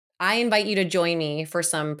I invite you to join me for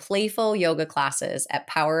some playful yoga classes at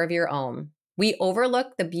Power of Your Own. We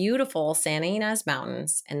overlook the beautiful Santa Ynez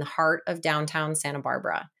Mountains in the heart of downtown Santa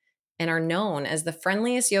Barbara and are known as the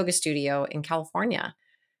friendliest yoga studio in California.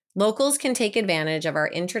 Locals can take advantage of our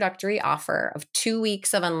introductory offer of 2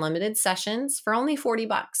 weeks of unlimited sessions for only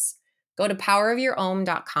 $40. Go to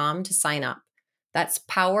powerofyourohm.com to sign up. That's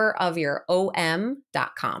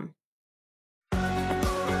powerofyourom.com.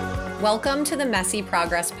 Welcome to the Messy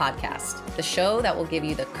Progress Podcast, the show that will give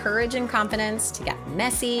you the courage and confidence to get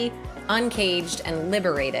messy, uncaged, and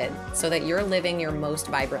liberated so that you're living your most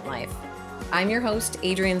vibrant life. I'm your host,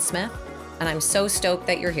 Adrienne Smith, and I'm so stoked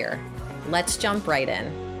that you're here. Let's jump right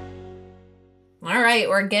in. All right,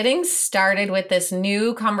 we're getting started with this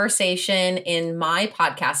new conversation in my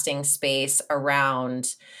podcasting space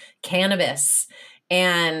around cannabis.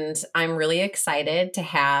 And I'm really excited to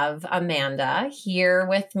have Amanda here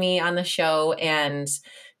with me on the show and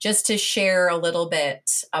just to share a little bit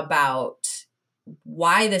about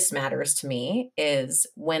why this matters to me is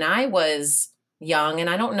when I was young, and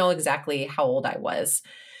I don't know exactly how old I was,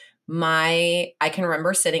 I can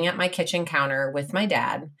remember sitting at my kitchen counter with my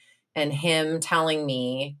dad and him telling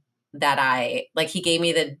me that he gave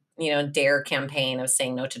me the, DARE campaign of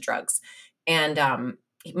saying no to drugs. And,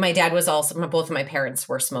 my dad was also, both of my parents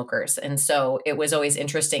were smokers. And so it was always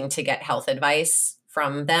interesting to get health advice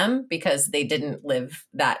from them because they didn't live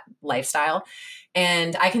that lifestyle.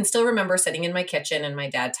 And I can still remember sitting in my kitchen and my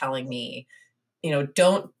dad telling me,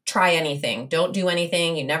 don't try anything. Don't do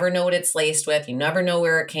anything. You never know what it's laced with. You never know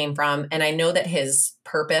where it came from. And I know that his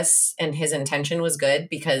purpose and his intention was good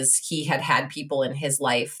because he had had people in his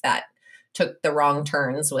life that took the wrong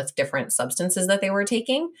turns with different substances that they were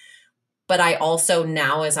taking. But I also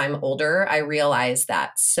now, as I'm older, I realize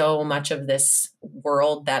that so much of this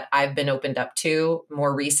world that I've been opened up to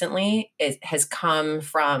more recently, it has come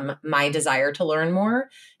from my desire to learn more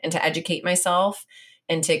and to educate myself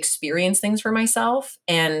and to experience things for myself.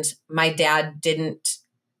 And my dad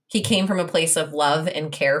he came from a place of love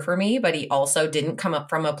and care for me, but he also didn't come up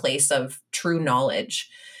from a place of true knowledge.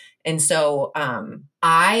 And so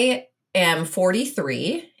I am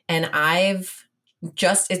 43 and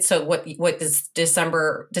what is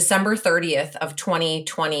December 30th of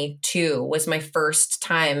 2022 was my first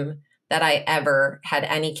time that I ever had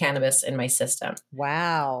any cannabis in my system.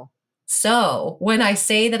 Wow. So when I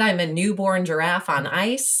say that I'm a newborn giraffe on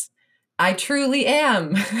ice, I truly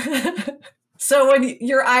am. So when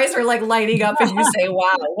your eyes are like lighting up and you say,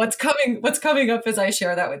 wow, what's coming up as I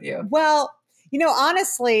share that with you? Well,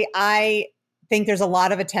 honestly, I think there's a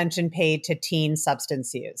lot of attention paid to teen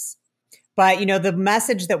substance use. But, the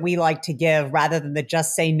message that we like to give rather than the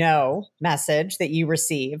just say no message that you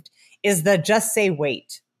received is the just say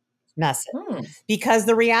wait message. Because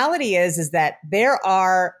the reality is that there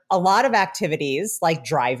are a lot of activities like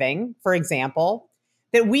driving, for example,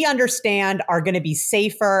 that we understand are going to be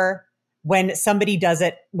safer when somebody does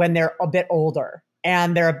it when they're a bit older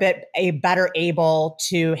and they're better able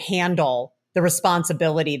to handle the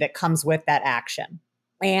responsibility that comes with that action.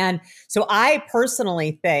 And so I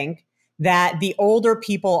personally think that the older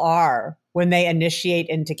people are when they initiate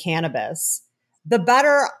into cannabis, the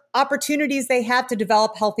better opportunities they have to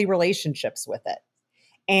develop healthy relationships with it.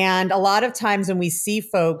 And a lot of times when we see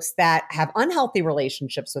folks that have unhealthy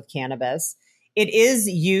relationships with cannabis, it is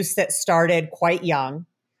use that started quite young,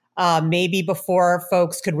 maybe before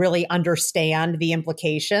folks could really understand the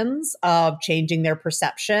implications of changing their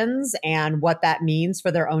perceptions and what that means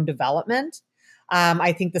for their own development.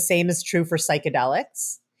 I think the same is true for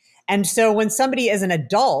psychedelics. And so when somebody is an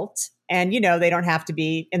adult and, they don't have to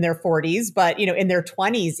be in their 40s, but, in their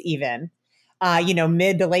 20s even,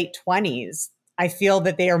 mid to late 20s, I feel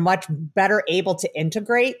that they are much better able to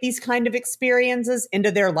integrate these kind of experiences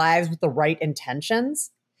into their lives with the right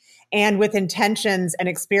intentions and with intentions and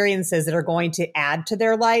experiences that are going to add to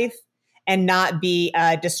their life and not be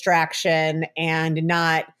a distraction and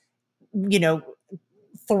not,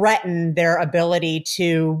 threaten their ability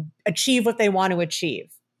to achieve what they want to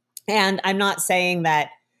achieve. And I'm not saying that,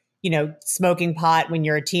 smoking pot when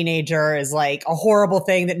you're a teenager is like a horrible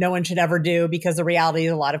thing that no one should ever do, because the reality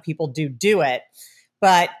is a lot of people do it.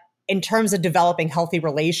 But in terms of developing healthy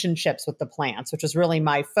relationships with the plants, which is really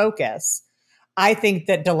my focus, I think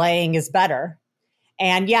that delaying is better.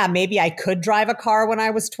 And yeah, maybe I could drive a car when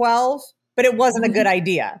I was 12, but it wasn't a good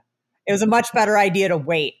idea. It was a much better idea to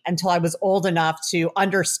wait until I was old enough to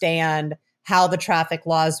understand how the traffic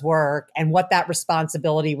laws work and what that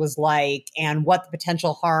responsibility was like and what the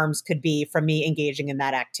potential harms could be from me engaging in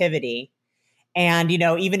that activity. And,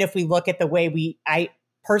 even if we look at the way I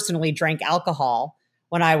personally drank alcohol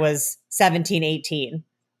when I was 17, 18,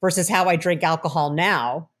 versus how I drink alcohol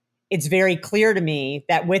now, it's very clear to me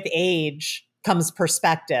that with age comes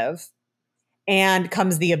perspective and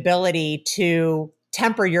comes the ability to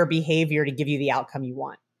temper your behavior to give you the outcome you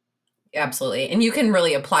want. Absolutely. And you can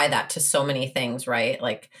really apply that to so many things, right?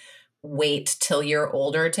 Like wait till you're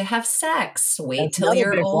older to have sex, wait That's till another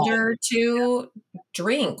you're big one. older to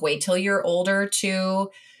drink, wait till you're older to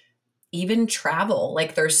even travel.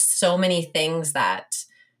 Like there's so many things that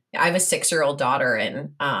I have a 6-year-old daughter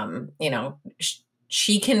and,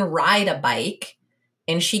 she can ride a bike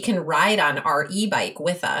and she can ride on our e-bike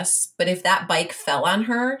with us. But if that bike fell on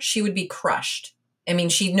her, she would be crushed. I mean,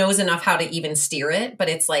 she knows enough how to even steer it, but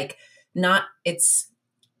it's like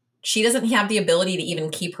she doesn't have the ability to even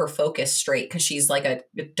keep her focus straight because she's like a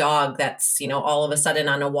dog that's, all of a sudden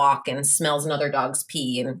on a walk and smells another dog's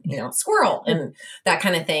pee and, squirrel and that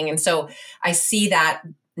kind of thing. And so I see that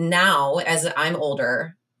now as I'm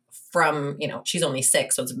older from, she's only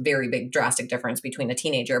 6. So it's a very big drastic difference between a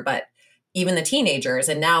teenager, but even the teenagers.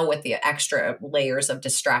 And now with the extra layers of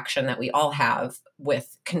distraction that we all have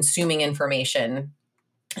with consuming information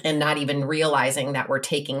and not even realizing that we're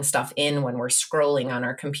taking stuff in when we're scrolling on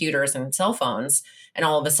our computers and cell phones. And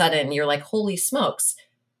all of a sudden you're like, holy smokes,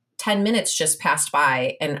 10 minutes just passed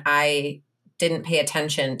by and I didn't pay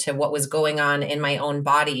attention to what was going on in my own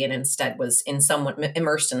body and instead was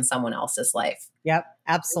immersed in someone else's life. Yep,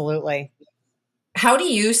 absolutely. How do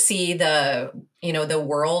you see the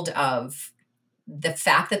world of the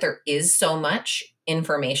fact that there is so much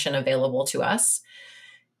information available to us?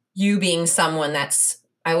 You being someone that's,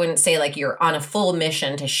 I wouldn't say like you're on a full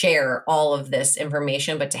mission to share all of this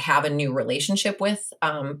information, but to have a new relationship with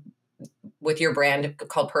your brand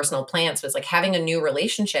called Personal Plants was like having a new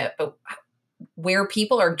relationship, but where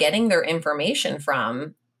people are getting their information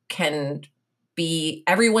from can be,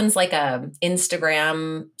 everyone's like a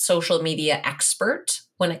Instagram social media expert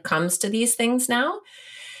when it comes to these things now.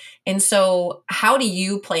 And so how do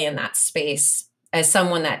you play in that space as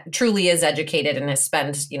someone that truly is educated and has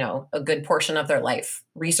spent, a good portion of their life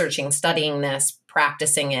researching, studying this,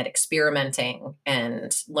 practicing it, experimenting,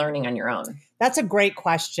 and learning on your own? That's a great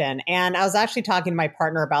question. And I was actually talking to my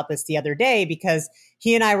partner about this the other day because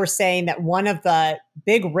he and I were saying that one of the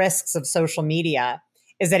big risks of social media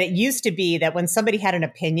is that it used to be that when somebody had an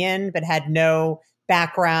opinion but had no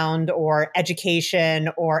background or education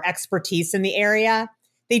or expertise in the area,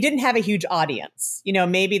 they didn't have a huge audience.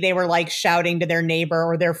 Maybe they were like shouting to their neighbor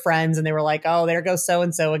or their friends and they were like, oh, there goes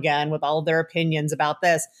so-and-so again with all of their opinions about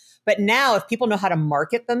this. But now if people know how to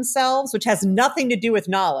market themselves, which has nothing to do with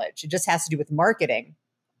knowledge, it just has to do with marketing.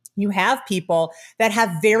 You have people that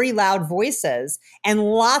have very loud voices and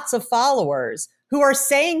lots of followers who are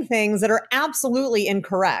saying things that are absolutely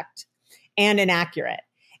incorrect and inaccurate.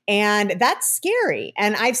 And that's scary.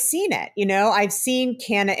 And I've seen it. I've seen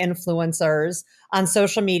canna influencers on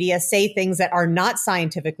social media say things that are not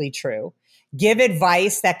scientifically true, give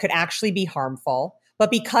advice that could actually be harmful.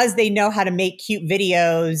 But because they know how to make cute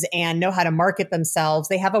videos and know how to market themselves,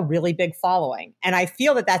 they have a really big following. And I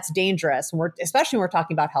feel that that's dangerous, especially when we're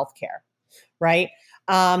talking about healthcare, right?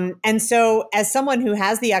 And so as someone who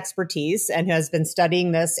has the expertise and who has been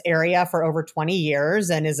studying this area for over 20 years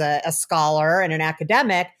and is a scholar and an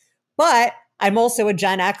academic, but I'm also a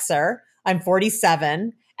Gen Xer, I'm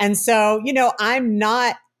 47. And so, I'm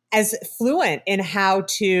not as fluent in how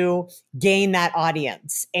to gain that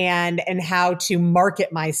audience and how to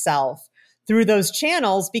market myself through those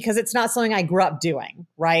channels because it's not something I grew up doing,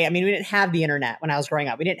 right? I mean, we didn't have the internet when I was growing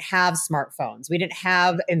up. We didn't have smartphones. We didn't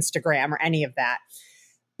have Instagram or any of that.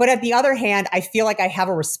 But at the other hand, I feel like I have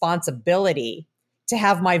a responsibility to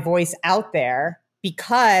have my voice out there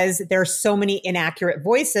because there's so many inaccurate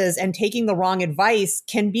voices and taking the wrong advice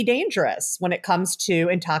can be dangerous when it comes to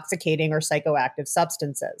intoxicating or psychoactive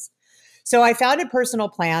substances. So I founded Personal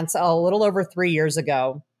Plants a little over 3 years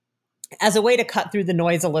ago as a way to cut through the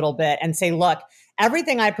noise a little bit and say, look,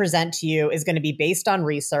 everything I present to you is going to be based on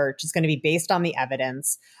research. It's going to be based on the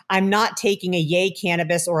evidence. I'm not taking a yay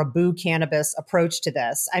cannabis or a boo cannabis approach to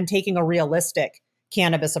this. I'm taking a realistic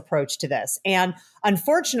cannabis approach to this. And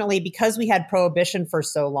unfortunately, because we had prohibition for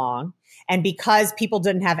so long, and because people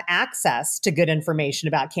didn't have access to good information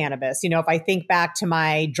about cannabis, if I think back to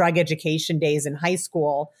my drug education days in high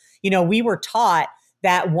school, we were taught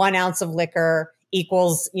that 1 ounce of liquor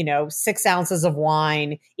equals, 6 ounces of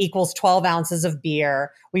wine equals 12 ounces of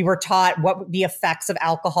beer. We were taught what the effects of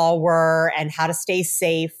alcohol were and how to stay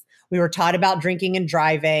safe. We were taught about drinking and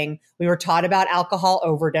driving. We were taught about alcohol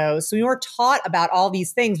overdose. We were taught about all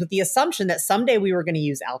these things with the assumption that someday we were going to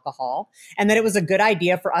use alcohol and that it was a good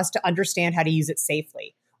idea for us to understand how to use it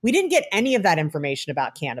safely. we didn't get any of that information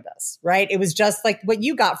about cannabis, right? It was just like what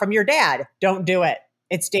you got from your dad. Don't do it.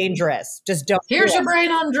 It's dangerous. Just don't do Here's it. your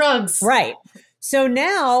brain on drugs. Right. So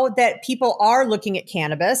now that people are looking at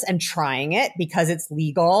cannabis and trying it because it's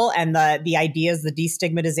legal and the ideas, the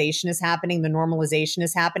destigmatization is happening, the normalization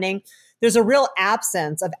is happening, there's a real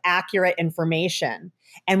absence of accurate information.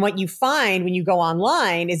 And what you find when you go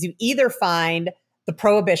online is you either find the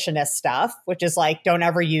prohibitionist stuff, which is like, don't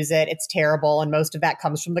ever use it, it's terrible. And most of that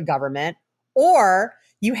comes from the government. Or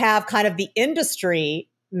you have kind of the industry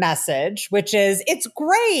message, which is it's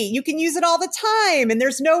great. You can use it all the time and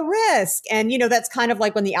there's no risk. And, that's kind of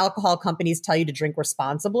like when the alcohol companies tell you to drink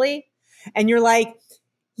responsibly. And you're like,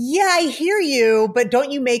 yeah, I hear you, but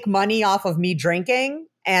don't you make money off of me drinking?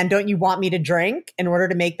 And don't you want me to drink in order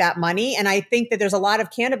to make that money? And I think that there's a lot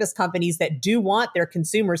of cannabis companies that do want their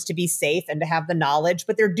consumers to be safe and to have the knowledge,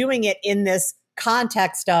 but they're doing it in this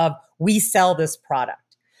context of we sell this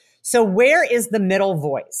product. So where is the middle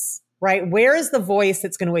voice? Right? Where is the voice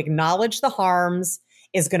that's going to acknowledge the harms,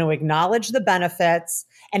 is going to acknowledge the benefits,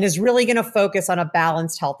 and is really going to focus on a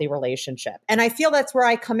balanced, healthy relationship? And I feel that's where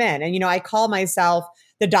I come in. And, I call myself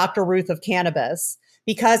the Dr. Ruth of cannabis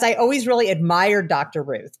because I always really admired Dr.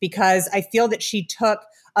 Ruth because I feel that she took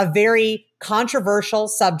a very controversial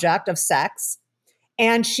subject of sex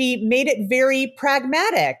and she made it very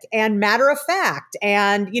pragmatic and matter of fact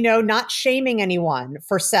and, not shaming anyone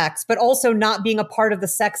for sex, but also not being a part of the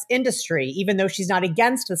sex industry, even though she's not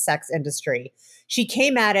against the sex industry. She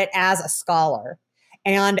came at it as a scholar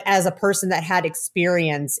and as a person that had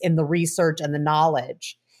experience in the research and the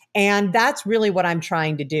knowledge. And that's really what I'm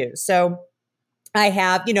trying to do. So I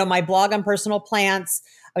have, my blog on personal plants.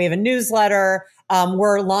 We have a newsletter.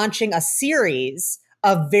 We're launching a series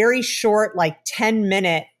of very short, like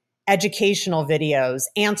 10-minute educational videos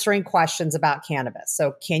answering questions about cannabis.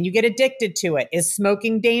 So can you get addicted to it? Is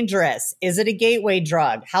smoking dangerous? Is it a gateway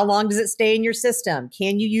drug? How long does it stay in your system?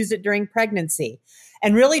 Can you use it during pregnancy?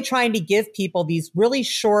 And really trying to give people these really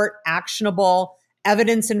short, actionable,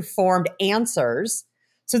 evidence-informed answers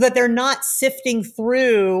so that they're not sifting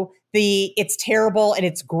through it's terrible and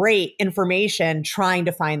it's great information trying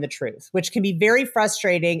to find the truth, which can be very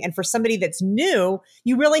frustrating. And for somebody that's new,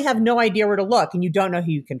 you really have no idea where to look and you don't know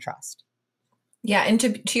who you can trust. Yeah. And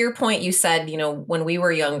to your point, you said, when we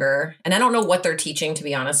were younger, and I don't know what they're teaching, to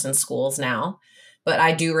be honest, in schools now, but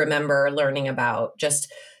I do remember learning about just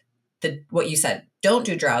what you said, don't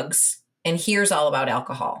do drugs. And here's all about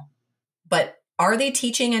alcohol. But are they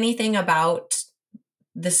teaching anything about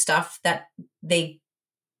the stuff that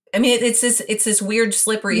it's this weird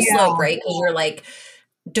slippery slope, right? Because you're like,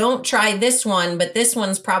 don't try this one, but this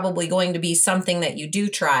one's probably going to be something that you do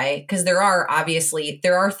try because there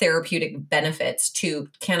are therapeutic benefits to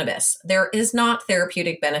cannabis. There is not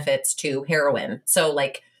therapeutic benefits to heroin. So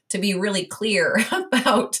to be really clear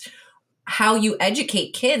about how you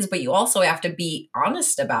educate kids, but you also have to be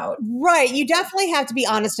honest about. Right. You definitely have to be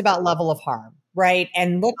honest about level of harm. Right.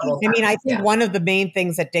 And I think one of the main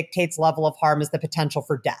things that dictates level of harm is the potential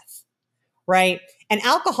for death. Right. And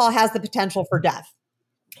alcohol has the potential for death.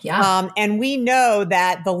 Yeah. And we know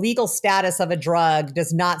that the legal status of a drug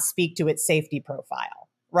does not speak to its safety profile.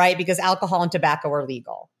 Right. Because alcohol and tobacco are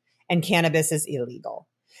legal and cannabis is illegal.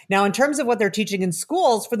 Now, in terms of what they're teaching in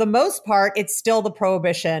schools, for the most part, it's still the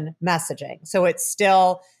prohibition messaging. So it's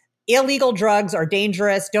still illegal drugs are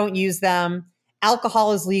dangerous. Don't use them.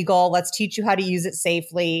 Alcohol is legal. Let's teach you how to use it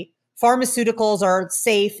safely. Pharmaceuticals are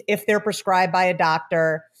safe if they're prescribed by a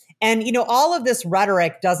doctor. And, all of this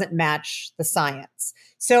rhetoric doesn't match the science.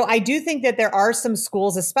 So I do think that there are some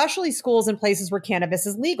schools, especially schools in places where cannabis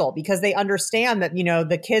is legal, because they understand that,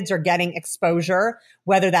 the kids are getting exposure,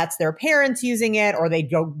 whether that's their parents using it or they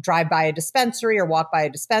go drive by a dispensary or walk by a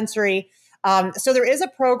dispensary. So there is a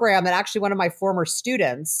program that actually one of my former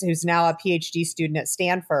students, who's now a PhD student at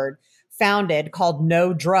Stanford, founded called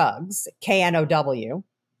No Drugs, KNOW.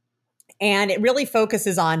 And it really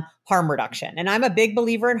focuses on harm reduction. And I'm a big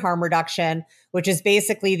believer in harm reduction, which is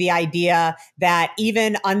basically the idea that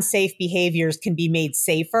even unsafe behaviors can be made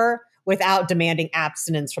safer without demanding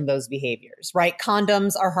abstinence from those behaviors, right?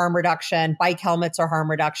 Condoms are harm reduction, bike helmets are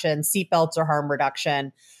harm reduction, seatbelts are harm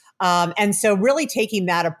reduction. And so really taking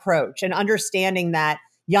that approach and understanding that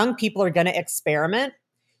young people are going to experiment.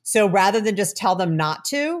 So rather than just tell them not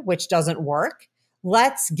to, which doesn't work,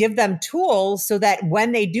 let's give them tools so that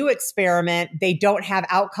when they do experiment, they don't have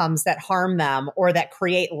outcomes that harm them or that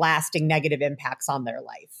create lasting negative impacts on their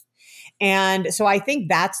life. And so I think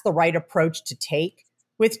that's the right approach to take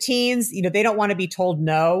with teens. They don't want to be told,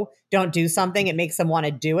 no, don't do something. It makes them want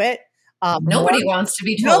to do it. More, Nobody wants to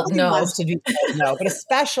be told nobody no. wants to be told no, but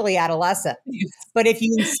especially adolescents. But if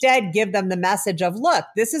you instead give them the message of, look,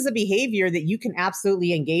 this is a behavior that you can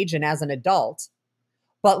absolutely engage in as an adult,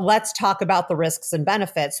 but let's talk about the risks and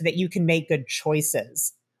benefits so that you can make good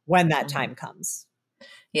choices when that time comes.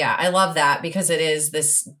 Yeah, I love that because it is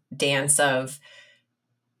this dance of,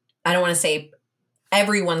 I don't want to say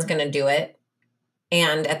everyone's going to do it.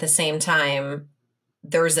 And at the same time,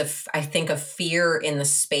 there's I think a fear in the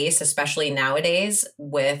space, especially nowadays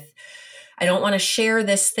with, I don't want to share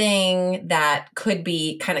this thing that could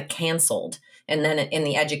be kind of canceled. And then in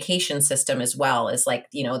the education system as well is like,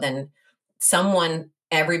 then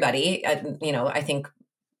everybody, I think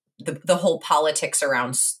the whole politics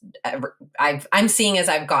around I'm seeing as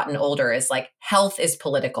I've gotten older is like health is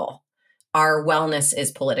political. Our wellness is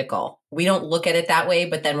political. We don't look at it that way,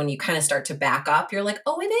 but then when you kind of start to back up, you're like,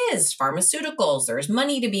 oh, it is. Pharmaceuticals, there's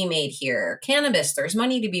money to be made here. Cannabis, there's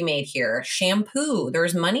money to be made here. Shampoo,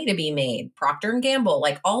 there's money to be made. Procter and Gamble,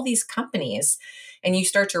 like all these companies. And you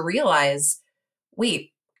start to realize,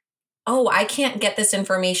 wait, oh, I can't get this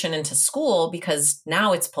information into school because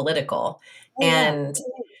now it's political. Oh, yeah.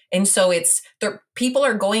 And so people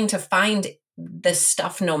are going to find this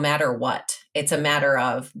stuff no matter what. It's a matter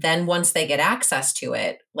of then once they get access to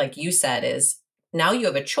it, like you said, is now you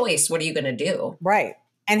have a choice. What are you going to do? Right.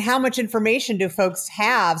 And how much information do folks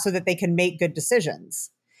have so that they can make good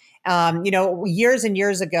decisions? Years and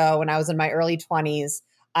years ago, when I was in my early 20s,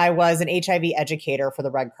 I was an HIV educator for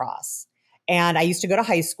the Red Cross. And I used to go to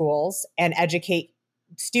high schools and educate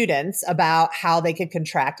students about how they could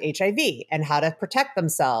contract HIV and how to protect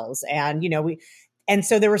themselves. And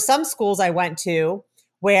so there were some schools I went to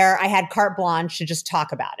where I had carte blanche to just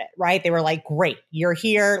talk about it, right? They were like, great, you're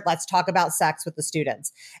here. Let's talk about sex with the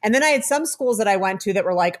students. And then I had some schools that I went to that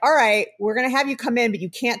were like, all right, we're going to have you come in, but you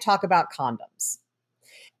can't talk about condoms.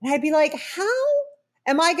 And I'd be like, how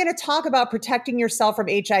am I going to talk about protecting yourself from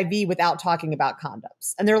HIV without talking about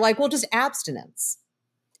condoms? And they're like, well, just abstinence.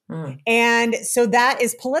 And so that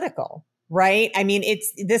is political, right? I mean,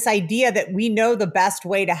 it's this idea that we know the best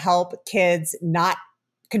way to help kids not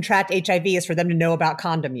contract HIV is for them to know about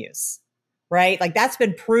condom use, right? Like that's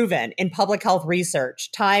been proven in public health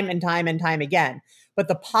research time and time and time again. But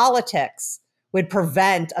the politics would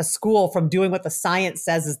prevent a school from doing what the science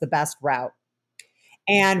says is the best route.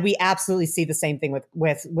 And we absolutely see the same thing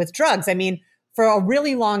with drugs. I mean, for a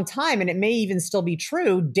really long time, and it may even still be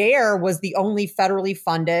true, DARE was the only federally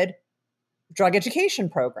funded drug education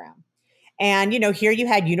program. And, here you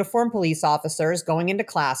had uniformed police officers going into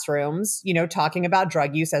classrooms, talking about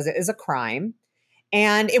drug use as it is a crime.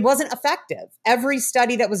 And it wasn't effective. Every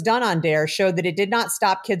study that was done on DARE showed that it did not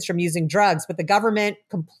stop kids from using drugs, but the government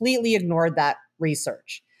completely ignored that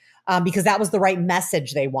research because that was the right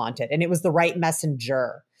message they wanted. And it was the right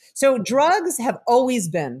messenger. So drugs have always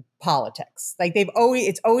been politics. Like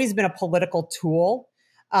it's always been a political tool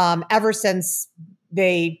ever since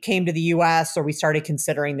they came to the US or we started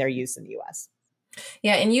considering their use in the US.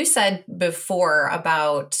 Yeah. And you said before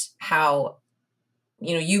about how,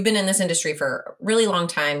 you've been in this industry for a really long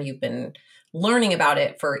time. You've been learning about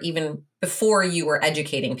it for even before you were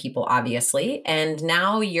educating people, obviously. And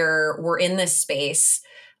now we're in this space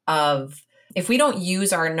of, if we don't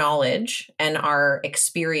use our knowledge and our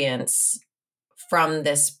experience from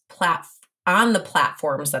this on the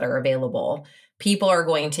platforms that are available, people are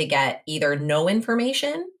going to get either no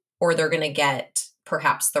information or they're going to get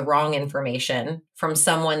perhaps the wrong information from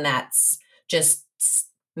someone that's just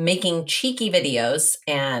making cheeky videos.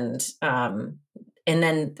 And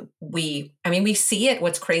then we see it.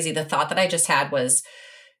 What's crazy, the thought that I just had was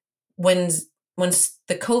when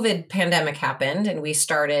the COVID pandemic happened and we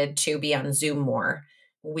started to be on Zoom more,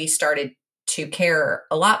 we started to care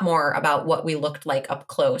a lot more about what we looked like up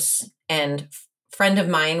close. And friend of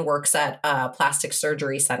mine works at a plastic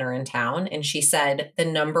surgery center in town. And she said the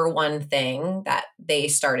number one thing that they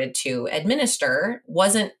started to administer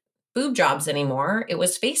wasn't boob jobs anymore. It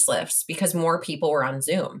was facelifts because more people were on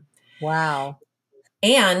Zoom. Wow.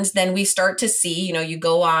 And then we start to see, you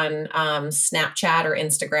go on Snapchat or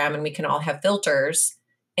Instagram and we can all have filters.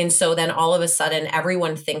 And so then all of a sudden,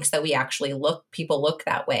 everyone thinks that people look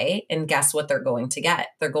that way. And guess what they're going to get?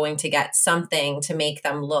 They're going to get something to make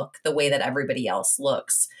them look the way that everybody else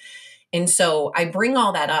looks. And so I bring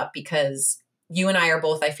all that up because you and I are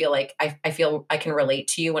both, I feel I can relate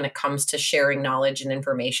to you when it comes to sharing knowledge and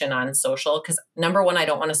information on social. Because number one, I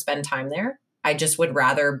don't want to spend time there. I just would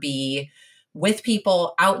rather be with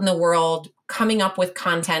people out in the world, coming up with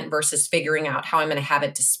content versus figuring out how I'm going to have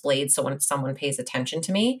it displayed so when someone pays attention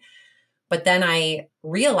to me. But then I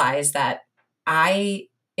realized that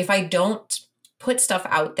if I don't put stuff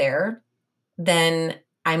out there then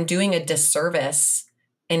I'm doing a disservice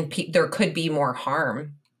and there could be more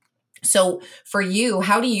harm. So for you,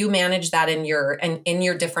 how do you manage that in your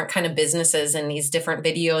different kind of businesses and these different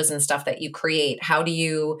videos and stuff that you create? How do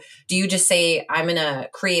you just say, I'm going to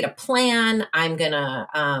create a plan, I'm going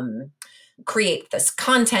to create this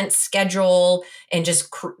content schedule and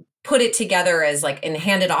just put it together as like, and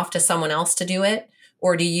hand it off to someone else to do it?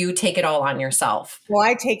 Or do you take it all on yourself? Well,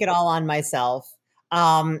 I take it all on myself.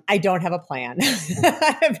 I don't have a plan.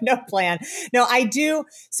 I have no plan. No, I do.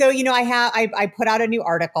 So, I put out a new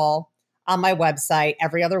article on my website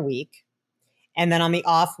every other week. And then on the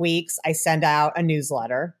off weeks, I send out a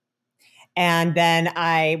newsletter. And then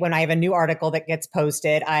when I have a new article that gets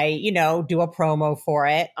posted, I, do a promo for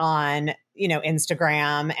it on,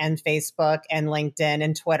 Instagram and Facebook and LinkedIn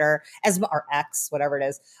and Twitter or X, whatever it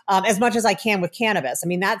is, as much as I can with cannabis. I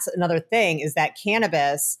mean, that's another thing, is that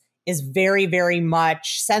cannabis is very, very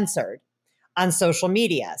much censored on social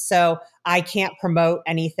media. So I can't promote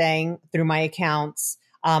anything through my accounts.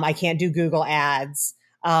 I can't do Google ads.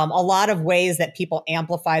 A lot of ways that people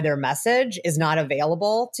amplify their message is not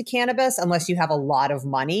available to cannabis unless you have a lot of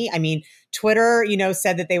money. I mean, Twitter,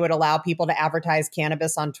 said that they would allow people to advertise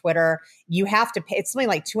cannabis on Twitter. You have to pay, it's something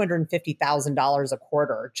like $250,000 a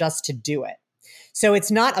quarter just to do it. So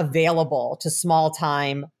it's not available to small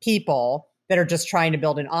time people that are just trying to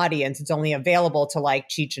build an audience. It's only available to like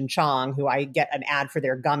Cheech and Chong, who I get an ad for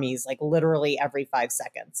their gummies like literally every 5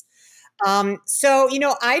 seconds. So,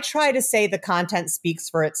 I try to say the content speaks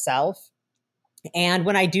for itself. And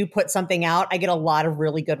when I do put something out, I get a lot of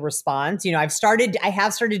really good response. I have started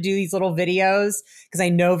to do these little videos because I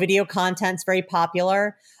know video content's very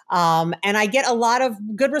popular. And I get a lot of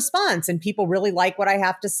good response and people really like what I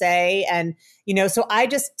have to say. And, so I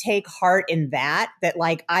just take heart in that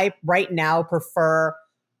like I right now prefer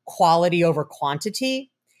quality over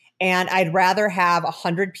quantity. And I'd rather have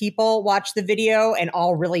 100 people watch the video and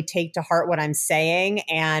all really take to heart what I'm saying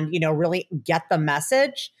and, really get the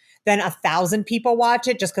message than 1,000 people watch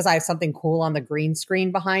it just because I have something cool on the green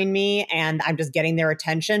screen behind me and I'm just getting their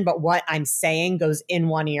attention. But what I'm saying goes in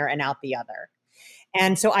one ear and out the other.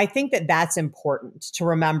 And so I think that that's important to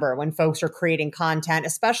remember when folks are creating content,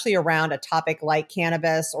 especially around a topic like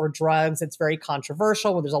cannabis or drugs. It's very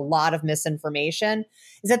controversial, where there's a lot of misinformation,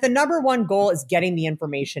 is that the number one goal is getting the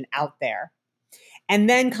information out there and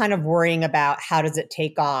then kind of worrying about how does it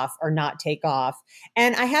take off or not take off.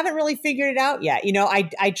 And I haven't really figured it out yet.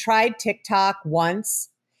 I tried TikTok once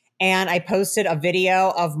and I posted a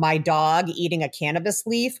video of my dog eating a cannabis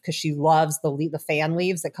leaf because she loves the fan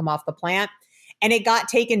leaves that come off the plant. And it got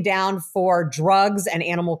taken down for drugs and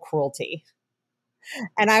animal cruelty.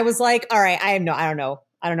 And I was like, all right, I don't know.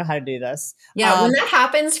 I don't know how to do this. Yeah. When that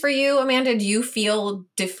happens for you, Amanda, do you feel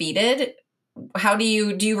defeated? How do you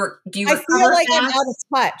I feel like I'm out of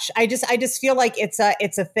touch. I just feel like it's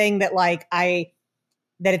a thing that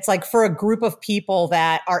that it's like for a group of people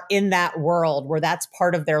that are in that world where that's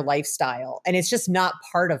part of their lifestyle. And it's just not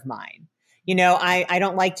part of mine. I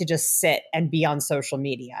don't like to just sit and be on social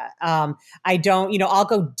media. I don't, I'll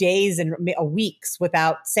go days and weeks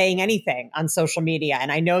without saying anything on social media.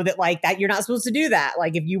 And I know that like that, you're not supposed to do that.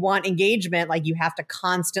 Like if you want engagement, like you have to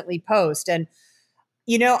constantly post. And,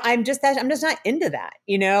 I'm just not into that.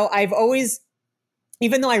 I've always,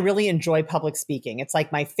 even though I really enjoy public speaking, it's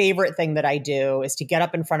like my favorite thing that I do is to get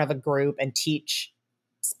up in front of a group and teach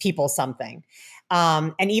people something.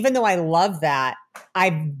 And even though I love that,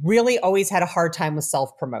 I've really always had a hard time with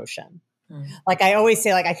self-promotion. Like I always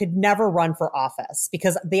say, like I could never run for office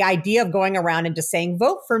because the idea of going around and just saying,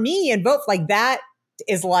 vote for me and vote like that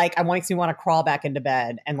is like, makes me want to crawl back into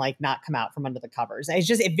bed and like not come out from under the covers.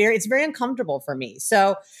 It's very uncomfortable for me.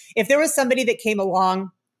 So if there was somebody that came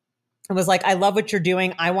along and was like, I love what you're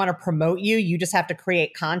doing, I want to promote you, you just have to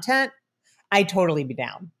create content, I'd totally be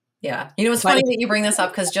down. Yeah. It's funny that you bring this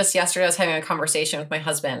up because just yesterday I was having a conversation with my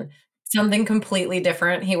husband, something completely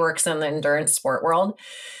different. He works in the endurance sport world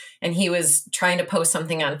and he was trying to post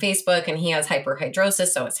something on Facebook and he has hyperhidrosis.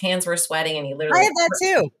 So his hands were sweating and he literally. I have that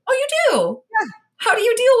too. Oh, you do? Yeah. How do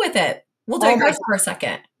you deal with it? We'll digress for a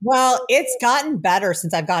second. Well, it's gotten better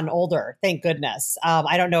since I've gotten older. Thank goodness.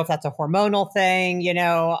 I don't know if that's a hormonal thing,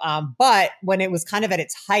 but when it was kind of at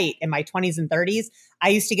its height in my 20s and 30s, I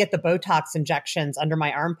used to get the Botox injections under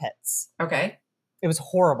my armpits. Okay. It was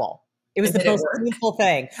horrible. It was the most painful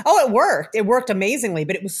thing. Oh, it worked. It worked amazingly,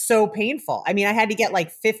 but it was so painful. I mean, I had to get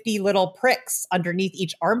like 50 little pricks underneath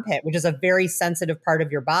each armpit, which is a very sensitive part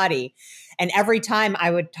of your body. And every time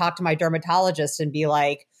I would talk to my dermatologist and be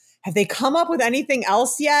like, have they come up with anything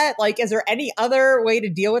else yet? Like, is there any other way to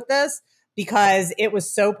deal with this? Because it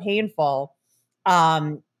was so painful.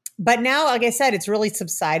 But now, like I said, it's really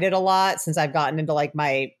subsided a lot since I've gotten into like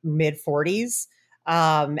my mid 40s.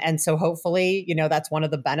 And so hopefully, that's one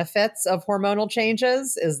of the benefits of hormonal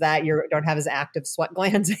changes is that you don't have as active sweat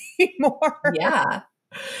glands anymore. Yeah.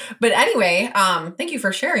 But anyway, thank you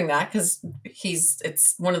for sharing that because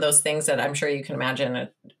it's one of those things that I'm sure you can imagine,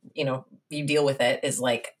 you deal with it is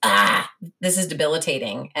like, this is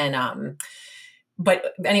debilitating. And,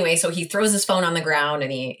 but anyway, so he throws his phone on the ground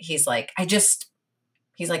and he's like,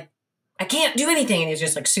 he's like, I can't do anything. And he's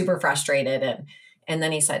just like super frustrated. And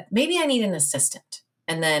then he said, maybe I need an assistant.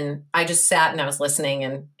 And then I just sat and I was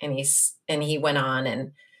listening and he went on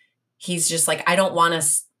and he's just like, I don't want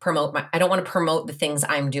to promote the things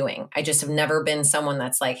I'm doing. I just have never been someone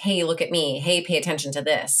that's like, hey, look at me. Hey, pay attention to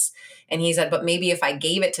this. And he said, but maybe if I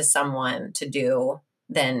gave it to someone to do,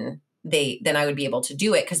 then I would be able to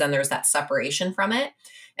do it. Cause then there's that separation from it.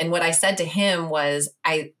 And what I said to him was,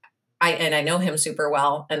 and I know him super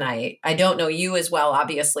well, and I don't know you as well,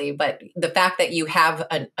 obviously, but the fact that you have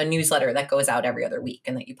a newsletter that goes out every other week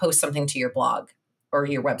and that you post something to your blog or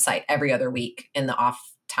your website every other week in the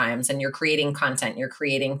off times and you're creating content, you're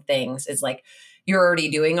creating things, it's like you're already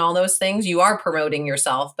doing all those things. You are promoting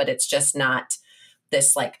yourself, but it's just not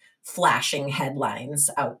this like flashing headlines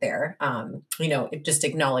out there. Just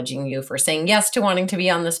acknowledging you for saying yes to wanting to be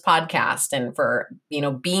on this podcast and for,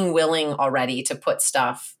 being willing already to put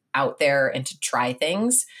stuff out there and to try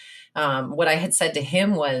things. What I had said to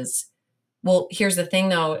him was, well, here's the thing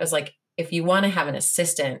though, is like, if you want to have an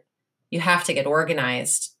assistant, you have to get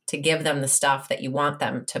organized to give them the stuff that you want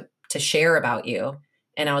them to share about you.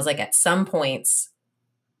 And I was like, at some points,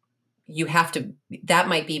 that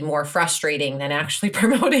might be more frustrating than actually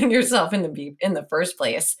promoting yourself in the first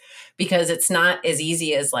place, because it's not as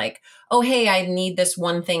easy as like, oh, hey, I need this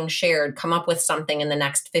one thing shared, come up with something in the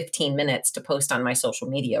next 15 minutes to post on my social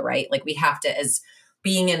media, right? Like we have to, as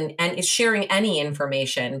being and sharing any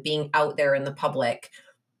information, being out there in the public,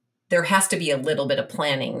 there has to be a little bit of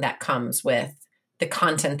planning that comes with the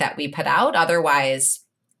content that we put out. Otherwise,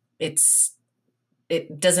 it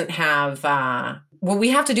doesn't have, we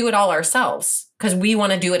have to do it all ourselves because we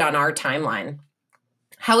want to do it on our timeline.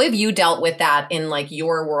 How have you dealt with that in like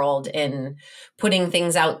your world in putting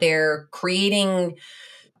things out there,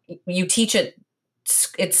 you teach at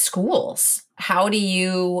schools. How do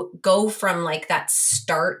you go from like that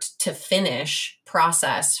start to finish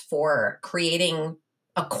process for creating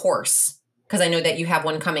a course? Because I know that you have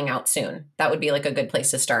one coming out soon. That would be like a good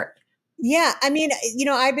place to start. Yeah, I mean,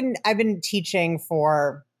 I've been teaching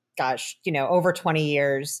for over 20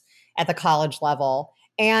 years at the college level,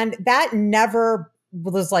 and that never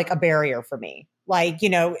was like a barrier for me. Like,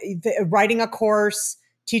 writing a course,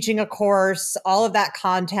 teaching a course, all of that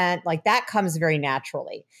content, like that comes very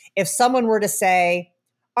naturally. If someone were to say,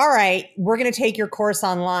 all right, we're going to take your course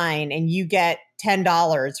online and you get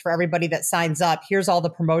 $10 for everybody that signs up. Here's all the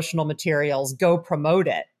promotional materials, go promote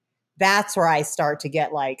it. That's where I start to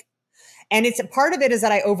get like, and it's part of it is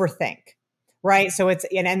that I overthink, right? So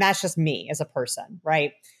and that's just me as a person,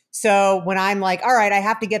 right? So when I'm like, all right, I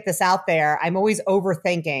have to get this out there, I'm always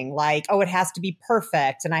overthinking like, oh, it has to be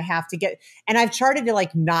perfect. And I've charted to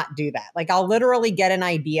like not do that. Like I'll literally get an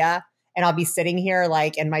idea and I'll be sitting here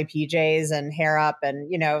like in my PJs and hair up and,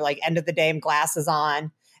 like end of the day and glasses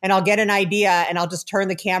on. And I'll get an idea and I'll just turn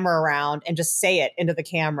the camera around and just say it into the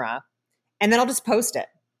camera. And then I'll just post it.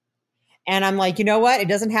 And I'm like, you know what? It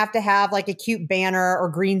doesn't have to have like a cute banner or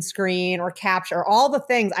green screen or capture or all the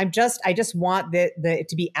things. I just want it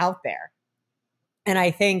to be out there. And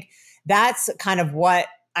I think that's kind of what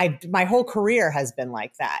my whole career has been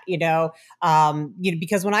like that,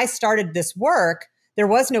 because when I started this work, there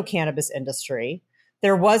was no cannabis industry.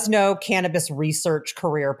 There was no cannabis research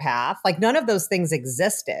career path. Like none of those things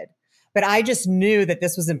existed, but I just knew that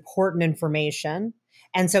this was important information.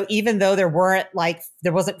 And so even though there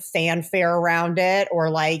wasn't fanfare around it or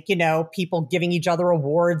like, people giving each other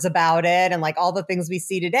awards about it and like all the things we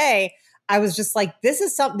see today, I was just like, this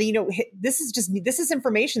is something, this is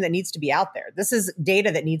information that needs to be out there. This is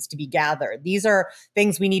data that needs to be gathered. These are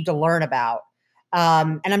things we need to learn about.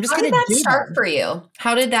 And I'm just going to do How did that start for you?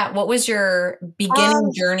 What was your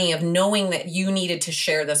beginning journey of knowing that you needed to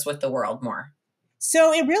share this with the world more?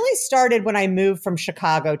 So it really started when I moved from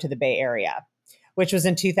Chicago to the Bay Area, which was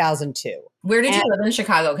in 2002. Where did you live in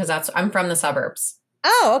Chicago? Because I'm from the suburbs.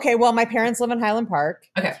 Oh, okay. Well, my parents live in Highland Park.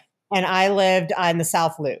 Okay. And I lived in the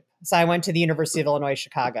South Loop. So I went to the University of Illinois,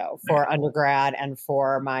 Chicago for undergrad and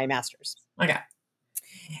for my master's. Okay.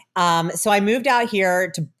 So I moved out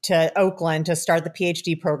here to Oakland to start the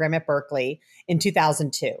PhD program at Berkeley in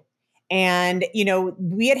 2002. And,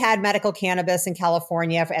 we had medical cannabis in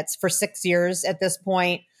California for 6 years at this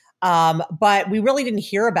point. But we really didn't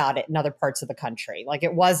hear about it in other parts of the country. Like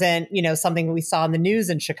it wasn't, something that we saw in the news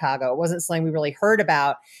in Chicago. It wasn't something we really heard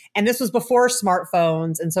about. And this was before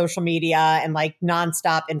smartphones and social media and like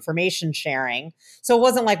nonstop information sharing. So it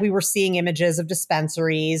wasn't like we were seeing images of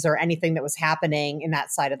dispensaries or anything that was happening in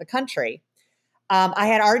that side of the country. I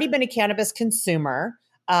had already been a cannabis consumer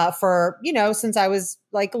for, since I was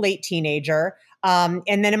like a late teenager. And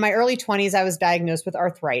then in my early 20s, I was diagnosed with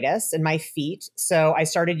arthritis in my feet. So I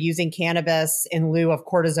started using cannabis in lieu of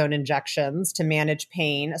cortisone injections to manage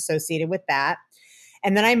pain associated with that.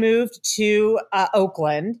 And then I moved to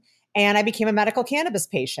Oakland and I became a medical cannabis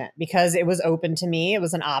patient because it was open to me. It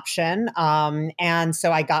was an option. And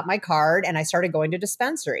so I got my card and I started going to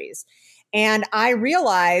dispensaries. And I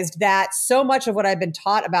realized that so much of what I've been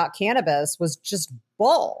taught about cannabis was just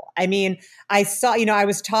bull. I mean, I saw, I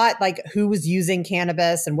was taught like who was using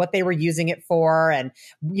cannabis and what they were using it for and,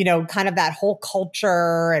 kind of that whole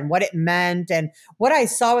culture and what it meant. And what I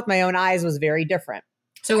saw with my own eyes was very different.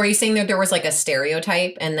 So were you saying that there was like a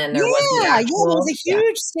stereotype and then there was the Yeah, there actual? was a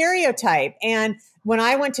huge stereotype. And when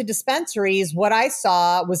I went to dispensaries, what I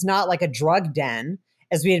saw was not like a drug den,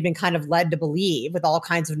 as we had been kind of led to believe, with all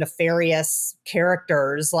kinds of nefarious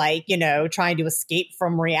characters, like, trying to escape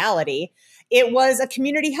from reality. It was a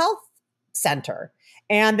community health center.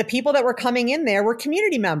 And the people that were coming in there were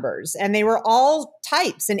community members, and they were all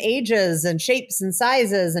types and ages and shapes and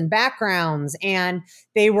sizes and backgrounds. And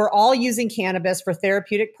they were all using cannabis for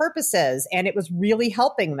therapeutic purposes, and it was really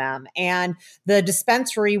helping them. And the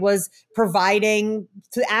dispensary was providing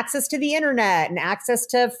access to the internet and access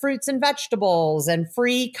to fruits and vegetables and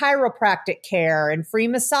free chiropractic care and free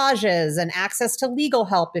massages and access to legal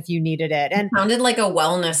help if you needed it. And it sounded like a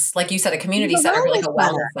wellness, like you said, a community center, but like a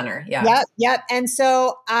wellness center. Yeah. Yep. And so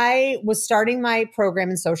I was starting my program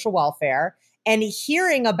in social welfare and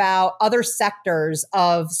hearing about other sectors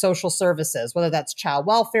of social services, whether that's child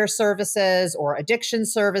welfare services or addiction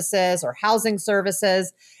services or housing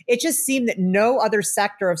services. It just seemed that no other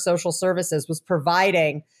sector of social services was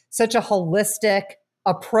providing such a holistic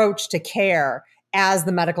approach to care as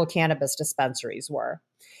the medical cannabis dispensaries were.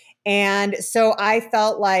 And so I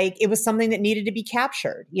felt like it was something that needed to be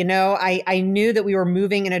captured. I knew that we were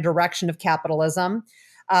moving in a direction of capitalism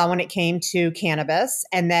when it came to cannabis,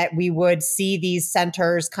 and that we would see these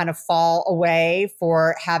centers kind of fall away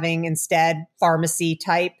for having instead pharmacy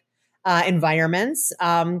type environments.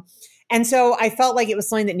 And so I felt like it was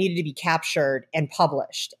something that needed to be captured and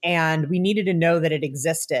published, and we needed to know that it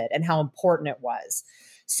existed and how important it was.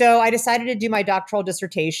 So I decided to do my doctoral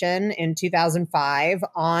dissertation in 2005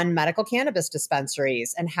 on medical cannabis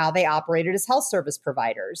dispensaries and how they operated as health service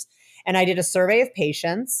providers. And I did a survey of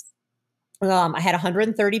patients. I had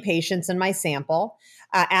 130 patients in my sample.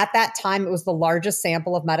 At that time, it was the largest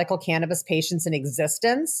sample of medical cannabis patients in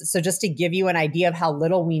existence. So just to give you an idea of how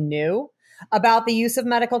little we knew about the use of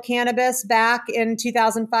medical cannabis back in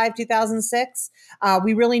 2005, 2006,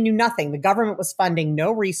 we really knew nothing. The government was funding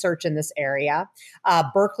no research in this area.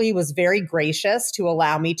 Berkeley was very gracious to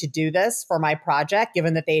allow me to do this for my project,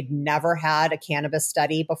 given that they'd never had a cannabis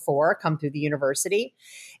study before come through the university.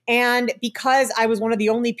 And because I was one of the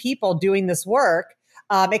only people doing this work,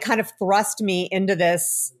 it kind of thrust me into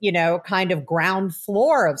this, kind of ground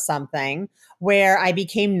floor of something where I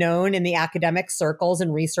became known in the academic circles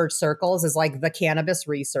and research circles as like the cannabis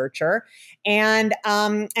researcher. And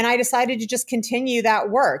I decided to just continue that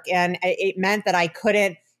work. And it meant that I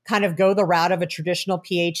couldn't kind of go the route of a traditional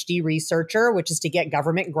PhD researcher, which is to get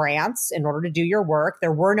government grants in order to do your work.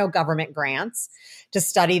 There were no government grants to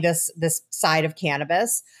study this side of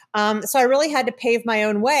cannabis. So I really had to pave my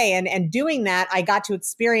own way. And doing that, I got to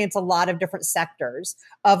experience a lot of different sectors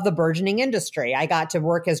of the burgeoning industry. I got to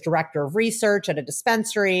work as director of research at a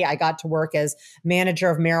dispensary. I got to work as manager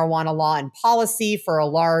of marijuana law and policy for a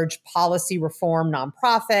large policy reform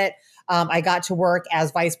nonprofit. I got to work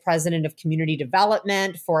as vice president of community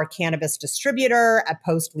development for a cannabis distributor at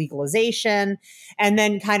post legalization, and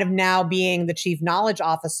then kind of now being the chief knowledge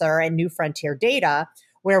officer at New Frontier Data,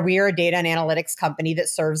 where we are a data and analytics company that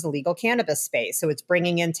serves the legal cannabis space. So it's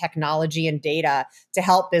bringing in technology and data to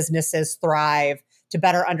help businesses thrive, to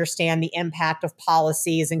better understand the impact of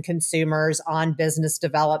policies and consumers on business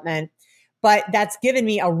development. But that's given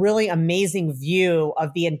me a really amazing view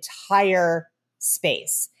of the entire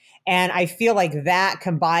space. And I feel like that,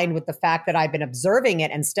 combined with the fact that I've been observing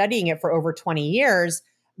it and studying it for over 20 years,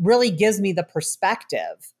 really gives me the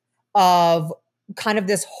perspective of kind of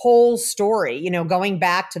this whole story, going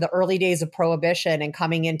back to the early days of prohibition and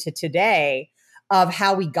coming into today, of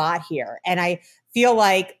how we got here. And I feel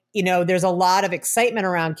like, there's a lot of excitement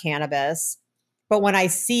around cannabis, but when I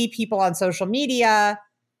see people on social media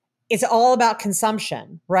it's all about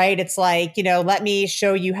consumption, right? It's like, let me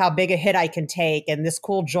show you how big a hit I can take and this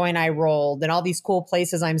cool joint I rolled and all these cool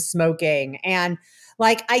places I'm smoking. And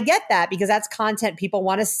like, I get that because that's content people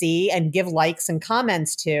want to see and give likes and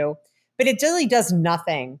comments to, but it really does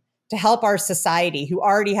nothing to help our society, who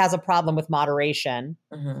already has a problem with moderation,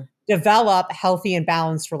 develop healthy and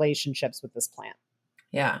balanced relationships with this plant.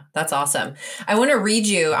 Yeah, that's awesome. I want to read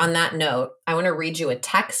you on that note. I want to read you a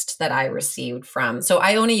text that I received from. So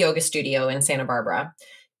I own a yoga studio in Santa Barbara.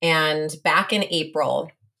 And back in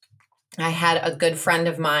April, I had a good friend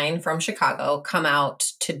of mine from Chicago come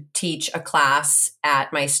out to teach a class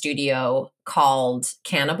at my studio called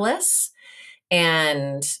Cannabis.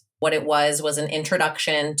 And what it was an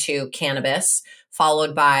introduction to cannabis,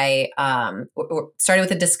 followed by, started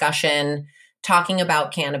with a discussion talking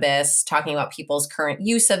about cannabis, talking about people's current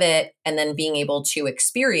use of it, and then being able to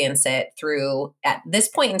experience it through, at this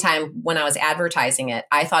point in time, when I was advertising it,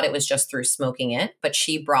 I thought it was just through smoking it, but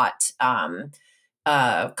she brought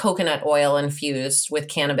coconut oil infused with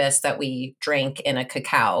cannabis that we drank in a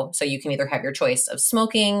cacao. So you can either have your choice of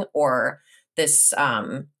smoking or this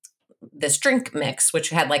drink mix,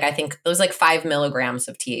 which had I think it was 5 milligrams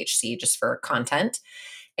of THC just for content.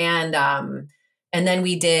 And then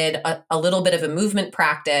we did a little bit of a movement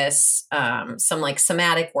practice, some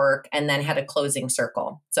somatic work, and then had a closing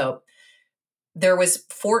circle. So there was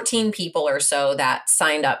 14 people or so that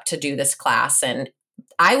signed up to do this class. And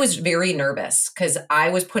I was very nervous because I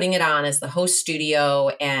was putting it on as the host studio,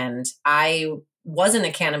 and I wasn't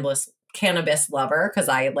a cannabis lover because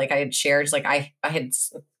I had shared, I had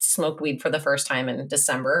smoked weed for the first time in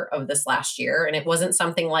December of this last year. And it wasn't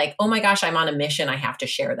something like, oh my gosh, I'm on a mission, I have to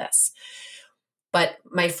share this. But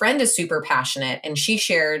my friend is super passionate, and she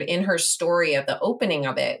shared in her story of the opening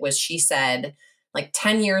of it was, she said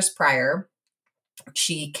 10 years prior,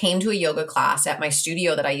 she came to a yoga class at my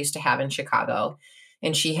studio that I used to have in Chicago,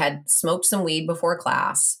 and she had smoked some weed before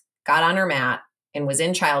class, got on her mat and was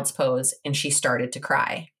in child's pose, and she started to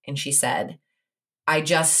cry. And she said, I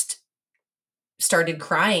just started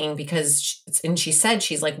crying because, and she said,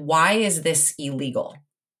 she's like, why is this illegal?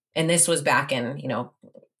 And this was back in,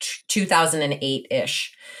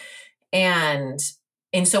 2008-ish. And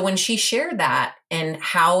so when she shared that and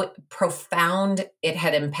how profound it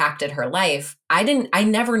had impacted her life, I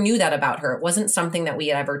never knew that about her. It wasn't something that we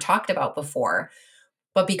had ever talked about before.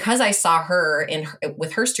 But because I saw her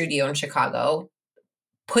with her studio in Chicago,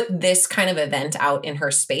 put this kind of event out in her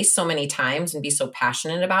space so many times and be so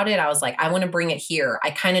passionate about it, I was like, I want to bring it here. I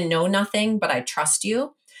kind of know nothing, but I trust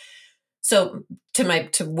you. So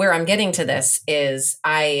to where I'm getting to this is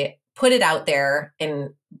I put it out there,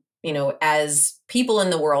 and, as people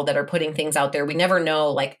in the world that are putting things out there, we never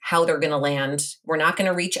know how they're going to land. We're not going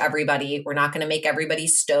to reach everybody. We're not going to make everybody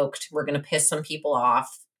stoked. We're going to piss some people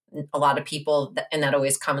off. A lot of people, and that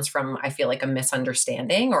always comes from, I feel a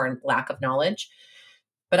misunderstanding or lack of knowledge.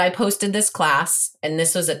 But I posted this class, and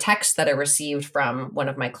this was a text that I received from one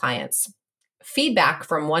of my clients. Feedback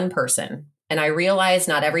from one person, and I realize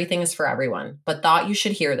not everything is for everyone, but thought you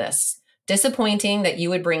should hear this. Disappointing that you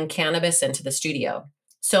would bring cannabis into the studio.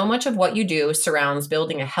 So much of what you do surrounds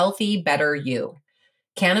building a healthy, better you.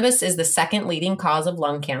 Cannabis is the second leading cause of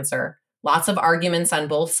lung cancer. Lots of arguments on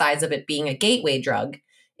both sides of it being a gateway drug.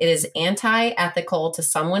 It is anti-ethical to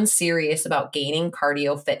someone serious about gaining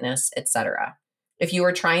cardio fitness, etc. If you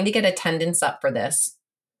are trying to get attendance up for this,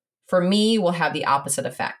 for me, will have the opposite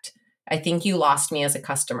effect. I think you lost me as a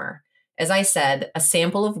customer. As I said, a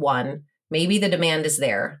sample of one, maybe the demand is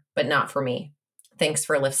there, but not for me. Thanks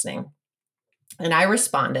for listening. And I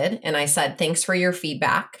responded and I said, thanks for your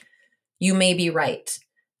feedback. You may be right.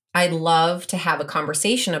 I'd love to have a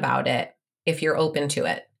conversation about it if you're open to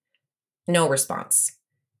it. No response.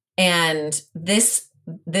 And this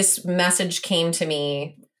message came to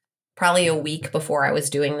me probably a week before I was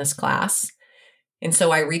doing this class. And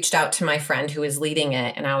so I reached out to my friend who was leading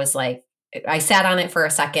it, and I was like, I sat on it for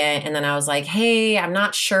a second, and then I was like, hey, I'm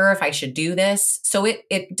not sure if I should do this. So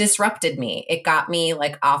it disrupted me. It got me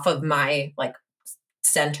off of my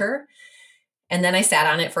center. And then I sat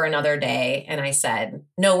on it for another day, and I said,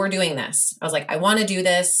 no, we're doing this. I was like, I want to do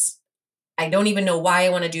this. I don't even know why I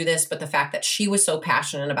want to do this, but the fact that she was so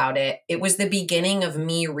passionate about it, it was the beginning of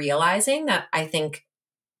me realizing that I think,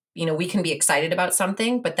 we can be excited about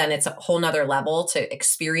something, but then it's a whole nother level to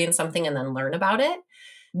experience something and then learn about it.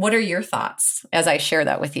 What are your thoughts as I share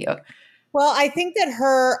that with you? Well, I think that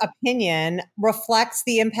her opinion reflects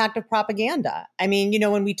the impact of propaganda. I mean,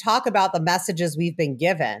 when we talk about the messages we've been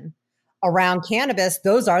given, around cannabis,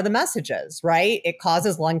 those are the messages, right? It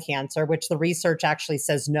causes lung cancer, which the research actually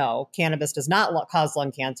says no, cannabis does not cause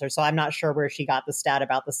lung cancer. So I'm not sure where she got the stat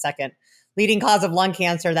about the second leading cause of lung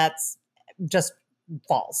cancer. That's just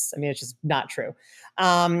false. I mean, it's just not true.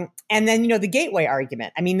 And then, the gateway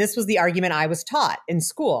argument. I mean, this was the argument I was taught in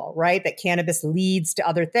school, right? That cannabis leads to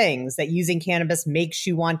other things, that using cannabis makes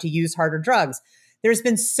you want to use harder drugs. There's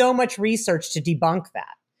been so much research to debunk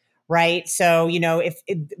that. Right. So, if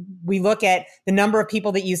we look at the number of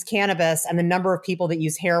people that use cannabis and the number of people that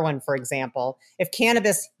use heroin, for example, if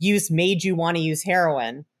cannabis use made you want to use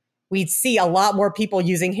heroin, we'd see a lot more people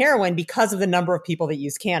using heroin because of the number of people that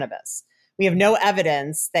use cannabis. We have no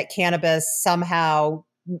evidence that cannabis somehow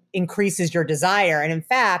increases your desire. And in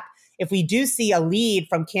fact, if we do see a lead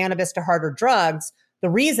from cannabis to harder drugs, the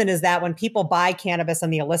reason is that when people buy cannabis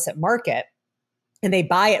on the illicit market and they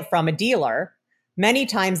buy it from a dealer, many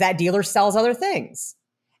times that dealer sells other things.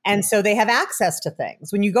 And so they have access to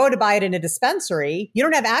things. When you go to buy it in a dispensary, you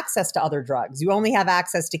don't have access to other drugs. You only have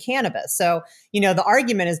access to cannabis. So, the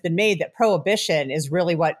argument has been made that prohibition is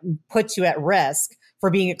really what puts you at risk for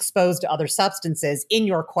being exposed to other substances in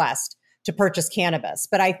your quest to purchase cannabis.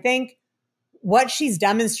 But I think what she's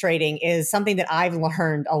demonstrating is something that I've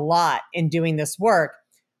learned a lot in doing this work,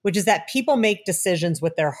 which is that people make decisions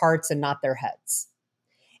with their hearts and not their heads.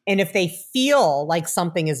 And if they feel like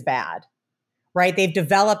something is bad, right, they've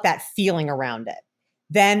developed that feeling around it,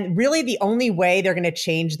 then really the only way they're going to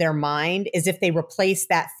change their mind is if they replace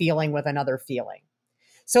that feeling with another feeling.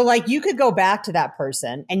 So like you could go back to that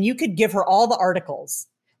person and you could give her all the articles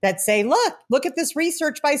that say, look at this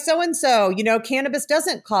research by so-and-so, cannabis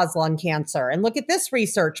doesn't cause lung cancer. And look at this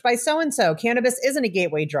research by so-and-so, cannabis isn't a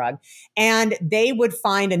gateway drug. And they would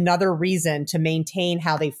find another reason to maintain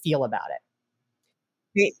how they feel about it.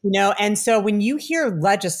 And so when you hear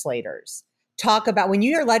legislators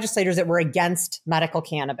that were against medical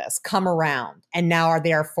cannabis come around and now are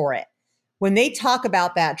there for it, when they talk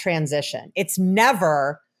about that transition, it's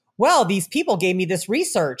never, well, these people gave me this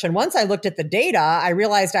research, and once I looked at the data, I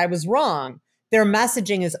realized I was wrong. Their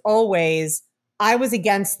messaging is always, I was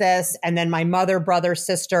against this, and then my mother, brother,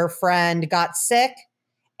 sister, friend got sick,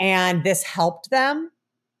 and this helped them.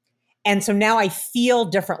 And so now I feel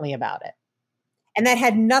differently about it. And that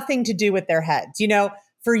had nothing to do with their heads.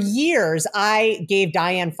 For years, I gave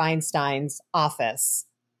Dianne Feinstein's office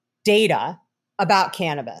data about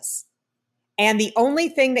cannabis. And the only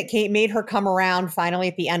thing that made her come around finally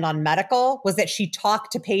at the end on medical was that she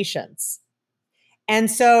talked to patients.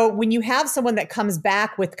 And so when you have someone that comes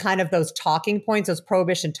back with kind of those talking points, those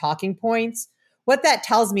prohibition talking points, what that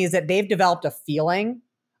tells me is that they've developed a feeling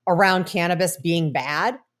around cannabis being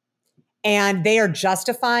bad. And they are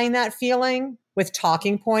justifying that feeling with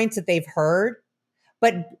talking points that they've heard.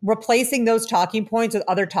 But replacing those talking points with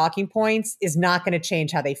other talking points is not going to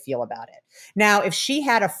change how they feel about it. Now, if she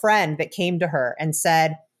had a friend that came to her and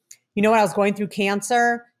said, I was going through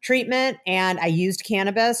cancer treatment and I used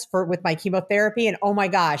cannabis with my chemotherapy, and oh my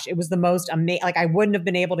gosh, it was the most amazing, like I wouldn't have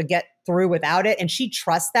been able to get through without it. And she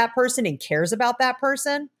trusts that person and cares about that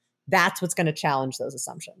person. That's what's going to challenge those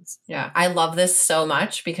assumptions. Yeah, I love this so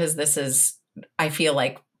much because this is, I feel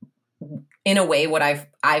like, in a way, what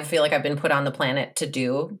I feel like I've been put on the planet to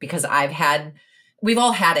do, because we've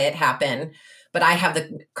all had it happen, but I have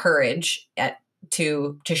the courage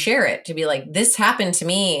to share it, to be like, this happened to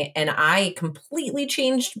me and I completely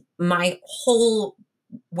changed my whole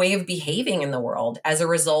way of behaving in the world as a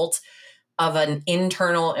result of an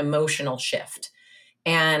internal emotional shift.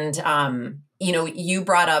 And, you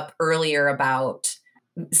brought up earlier about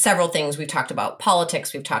several things. We've talked about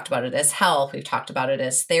politics. We've talked about it as health. We've talked about it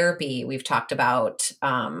as therapy. We've talked about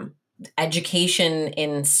education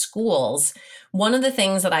in schools. One of the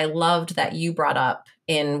things that I loved that you brought up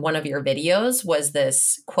in one of your videos was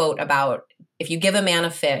this quote about, if you give a man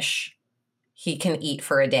a fish, he can eat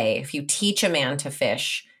for a day. If you teach a man to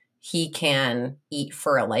fish, he can eat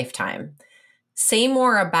for a lifetime. Say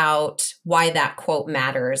more about why that quote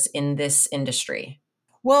matters in this industry.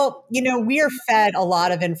 Well, we are fed a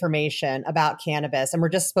lot of information about cannabis and we're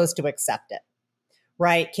just supposed to accept it,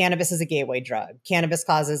 right? Cannabis is a gateway drug. Cannabis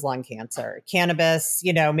causes lung cancer. Cannabis,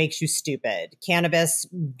 makes you stupid. Cannabis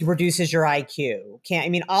reduces your IQ.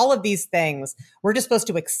 All of these things, we're just supposed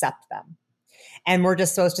to accept them. And we're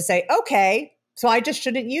just supposed to say, okay, so I just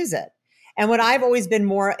shouldn't use it. And what I've always been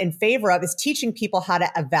more in favor of is teaching people how to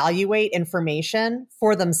evaluate information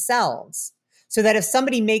for themselves so that if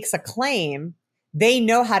somebody makes a claim, they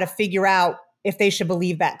know how to figure out if they should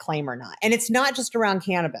believe that claim or not. And it's not just around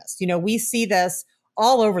cannabis. We see this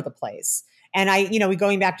all over the place. And we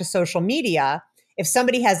going back to social media, if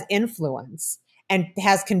somebody has influence and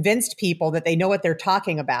has convinced people that they know what they're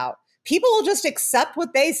talking about, people will just accept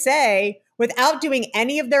what they say without doing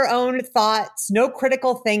any of their own thoughts, no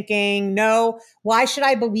critical thinking, no, why should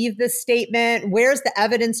I believe this statement? Where's the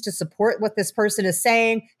evidence to support what this person is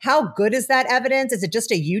saying? How good is that evidence? Is it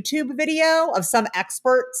just a YouTube video of some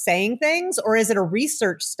expert saying things, or is it a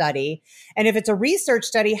research study? And if it's a research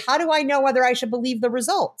study, how do I know whether I should believe the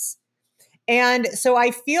results? And so I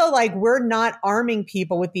feel like we're not arming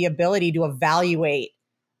people with the ability to evaluate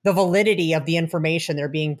the validity of the information they're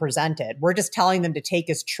being presented. We're just telling them to take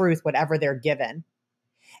as truth whatever they're given.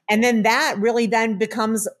 And then that really then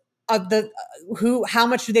becomes of the how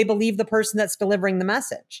much do they believe the person that's delivering the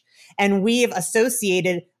message? And we've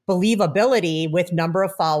associated believability with number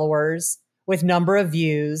of followers, with number of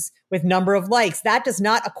views, with number of likes. That does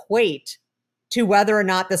not equate to whether or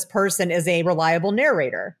not this person is a reliable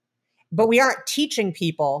narrator. But we aren't teaching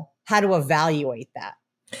people how to evaluate that.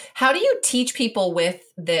 How do you teach people with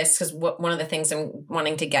this? Because one of the things I'm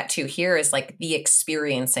wanting to get to here is like the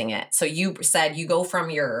experiencing it. So you said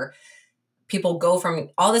people go from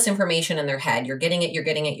all this information in their head, you're getting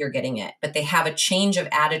it, but they have a change of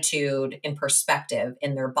attitude and perspective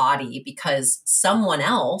in their body because someone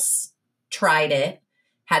else tried it,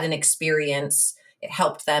 had an experience, it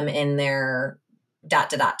helped them in their ...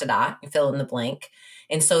 fill in the blank.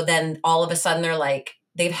 And so then all of a sudden they're like,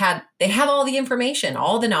 they have all the information,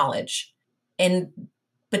 all the knowledge.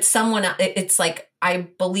 But it's like, I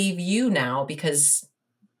believe you now because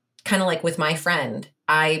kind of like with my friend,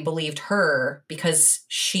 I believed her because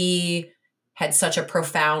she had such a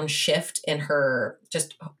profound shift in her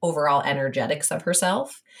just overall energetics of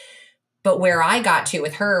herself. But where I got to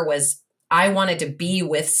with her was I wanted to be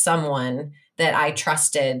with someone that I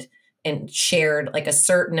trusted and shared like a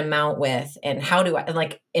certain amount with. And how do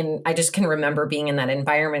and I just can remember being in that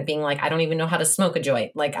environment being like, I don't even know how to smoke a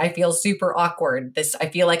joint. Like, I feel super awkward. I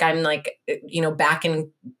feel like I'm like, back in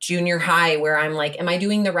junior high where I'm like, am I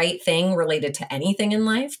doing the right thing related to anything in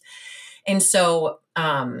life? And so,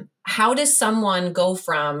 how does someone go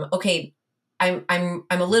from, okay, I'm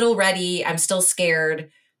a little ready, I'm still scared,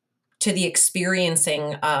 to the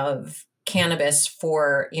experiencing of cannabis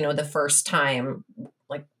for, the first time?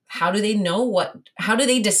 Like, how do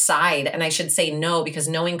they decide? And I should say no, because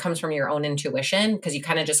knowing comes from your own intuition, because you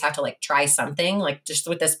kind of just have to like try something. Like just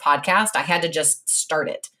with this podcast, I had to just start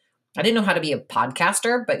it. I didn't know how to be a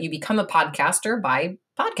podcaster, but you become a podcaster by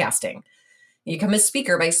podcasting. You become a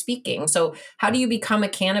speaker by speaking. So how do you become a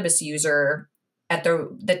cannabis user at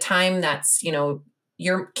the time that's,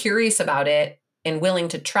 you're curious about it and willing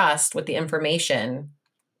to trust with the information?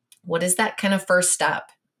 What is that kind of first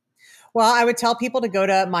step? Well, I would tell people to go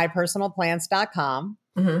to mypersonalplants.com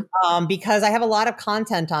because I have a lot of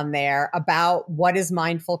content on there about what is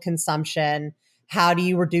mindful consumption, how do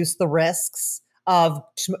you reduce the risks of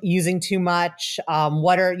using too much,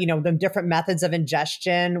 what are, the different methods of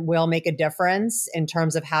ingestion will make a difference in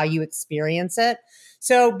terms of how you experience it.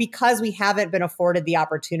 So because we haven't been afforded the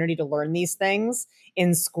opportunity to learn these things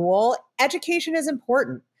in school, education is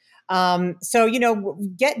important. So,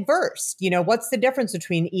 get versed, what's the difference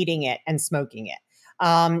between eating it and smoking it?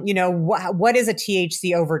 What is a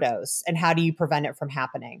THC overdose and how do you prevent it from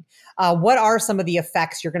happening? What are some of the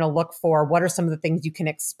effects you're going to look for? What are some of the things you can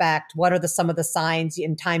expect? What are some of the signs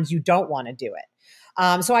and times you don't want to do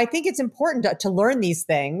it? So I think it's important to learn these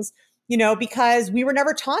things, because we were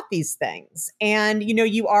never taught these things. And,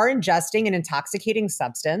 you are ingesting an intoxicating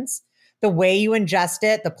substance. The way you ingest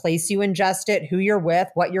it, the place you ingest it, who you're with,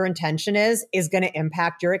 what your intention is going to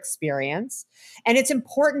impact your experience. And it's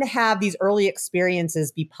important to have these early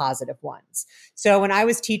experiences be positive ones. So when I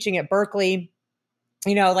was teaching at Berkeley,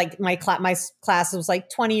 like my class was like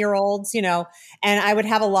 20-year-olds, and I would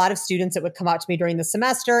have a lot of students that would come out to me during the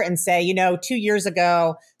semester and say, 2 years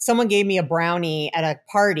ago, someone gave me a brownie at a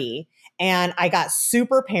party and I got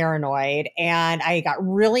super paranoid and I got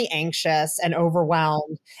really anxious and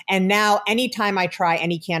overwhelmed. And now anytime I try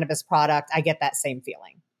any cannabis product, I get that same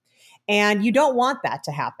feeling. And you don't want that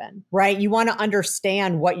to happen, right? You want to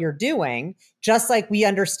understand what you're doing, just like we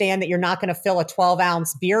understand that you're not going to fill a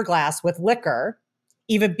 12-ounce beer glass with liquor,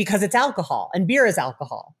 even because it's alcohol and beer is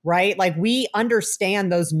alcohol, right? Like we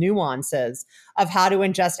understand those nuances of how to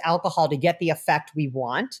ingest alcohol to get the effect we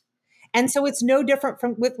want. And so it's no different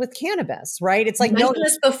from with cannabis, right? It's like you mentioned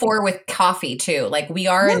this before with coffee too. Like we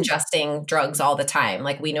are ingesting drugs all the time.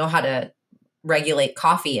 Like we know how to regulate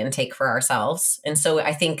coffee intake for ourselves. And so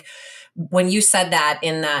I think when you said that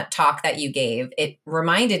in that talk that you gave, it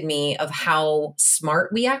reminded me of how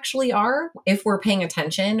smart we actually are if we're paying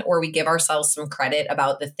attention or we give ourselves some credit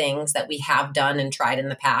about the things that we have done and tried in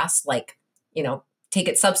the past, like, take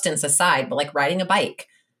its substance aside, but like riding a bike.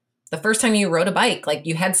 The first time you rode a bike, like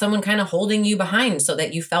you had someone kind of holding you behind so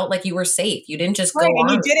that you felt like you were safe. You didn't just go Right. And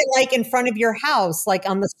you on. did it like in front of your house, like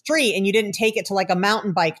on the street, and you didn't take it to like a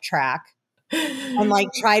mountain bike track and like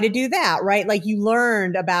try to do that, right? Like you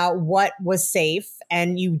learned about what was safe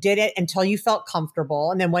and you did it until you felt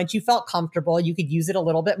comfortable. And then once you felt comfortable, you could use it a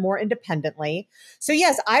little bit more independently. So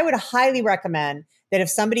yes, I would highly recommend that if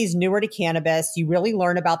somebody's newer to cannabis, you really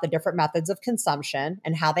learn about the different methods of consumption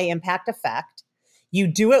and how they impact effect. You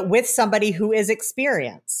do it with somebody who is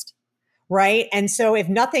experienced. Right. And so, if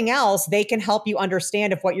nothing else, they can help you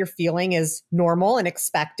understand if what you're feeling is normal and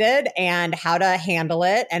expected and how to handle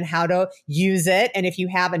it and how to use it. And if you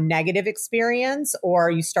have a negative experience or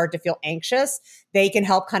you start to feel anxious, they can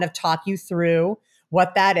help kind of talk you through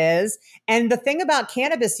what that is. And the thing about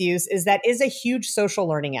cannabis use is that is a huge social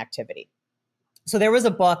learning activity. So there was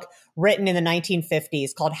a book written in the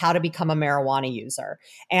 1950s called How to Become a Marijuana User.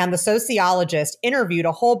 And the sociologist interviewed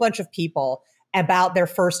a whole bunch of people about their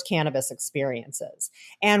first cannabis experiences.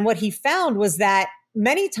 And what he found was that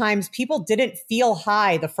many times people didn't feel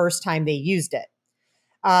high the first time they used it.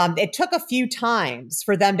 It took a few times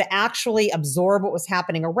for them to actually absorb what was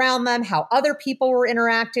happening around them, how other people were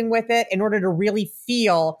interacting with it in order to really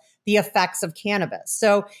feel the effects of cannabis.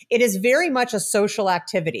 So it is very much a social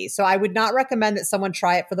activity. So I would not recommend that someone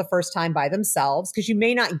try it for the first time by themselves because you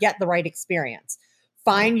may not get the right experience.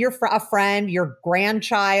 Find a friend, your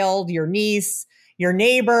grandchild, your niece, your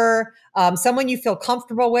neighbor, someone you feel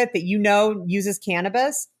comfortable with that you know uses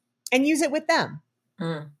cannabis, and use it with them.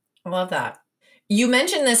 I love that. You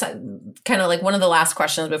mentioned this kind of like one of the last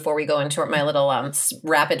questions before we go into my little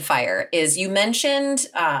rapid fire is you mentioned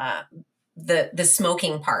the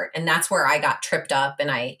smoking part. And that's where I got tripped up. And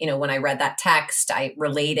I, when I read that text, I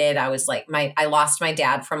related. I was like, I lost my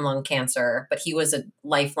dad from lung cancer, but he was a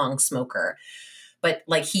lifelong smoker. But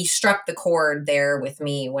like he struck the chord there with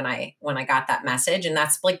me when I got that message. And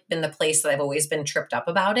that's like been the place that I've always been tripped up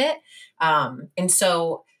about it. And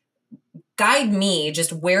so guide me,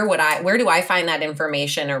 just where do I find that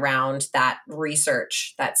information around that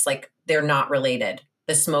research that's like, they're not related,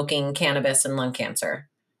 the smoking, cannabis, and lung cancer?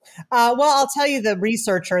 Well, I'll tell you the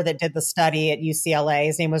researcher that did the study at UCLA.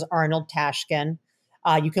 His name was Arnold Tashkin.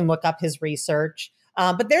 You can look up his research.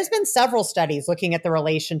 But there's been several studies looking at the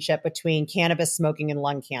relationship between cannabis smoking and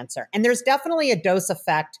lung cancer. And there's definitely a dose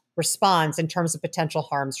effect response in terms of potential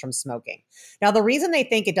harms from smoking. Now, the reason they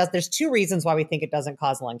think it does, there's two reasons why we think it doesn't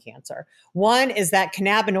cause lung cancer. One is that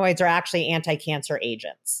cannabinoids are actually anti-cancer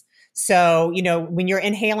agents. So, when you're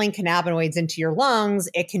inhaling cannabinoids into your lungs,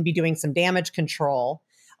 it can be doing some damage control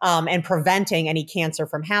and preventing any cancer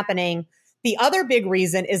from happening. The other big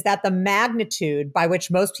reason is that the magnitude by which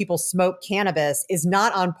most people smoke cannabis is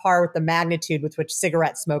not on par with the magnitude with which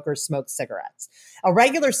cigarette smokers smoke cigarettes. A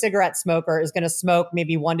regular cigarette smoker is going to smoke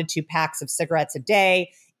maybe 1 to 2 packs of cigarettes a day.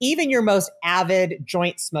 Even your most avid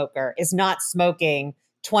joint smoker is not smoking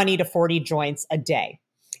 20 to 40 joints a day.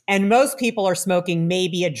 And most people are smoking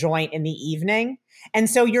maybe a joint in the evening. And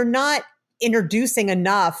so you're not introducing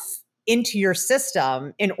enough into your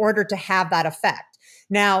system in order to have that effect.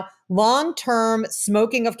 Now, long-term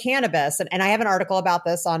smoking of cannabis, and I have an article about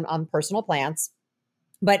this on Personal Plants,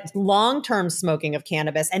 but long-term smoking of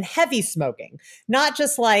cannabis and heavy smoking, not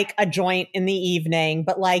just like a joint in the evening,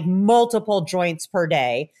 but like multiple joints per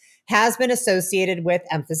day, has been associated with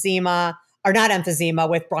emphysema, or not emphysema,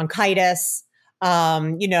 with bronchitis,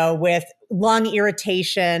 with lung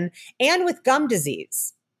irritation, and with gum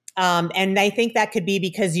disease. And I think that could be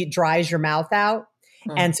because it dries your mouth out.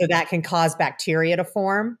 And so that can cause bacteria to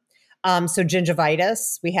form. So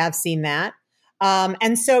gingivitis, we have seen that.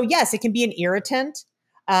 And so, yes, it can be an irritant.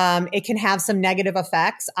 It can have some negative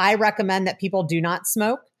effects. I recommend that people do not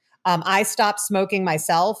smoke. I stopped smoking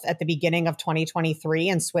myself at the beginning of 2023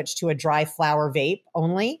 and switched to a dry flower vape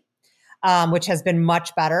only, which has been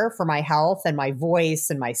much better for my health and my voice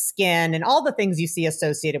and my skin and all the things you see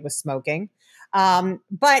associated with smoking. But,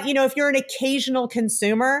 if you're an occasional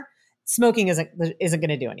consumer, smoking isn't going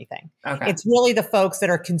to do anything. Okay. It's really the folks that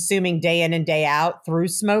are consuming day in and day out through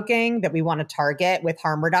smoking that we want to target with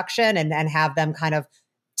harm reduction and have them kind of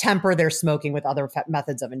temper their smoking with other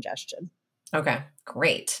methods of ingestion. Okay,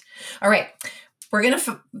 great. All right. We're going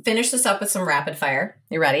to finish this up with some rapid fire.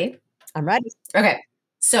 You ready? I'm ready. Okay.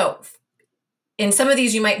 So in some of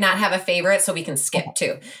these, you might not have a favorite, so we can skip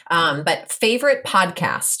too. But favorite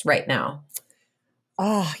podcast right now?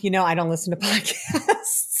 Oh, I don't listen to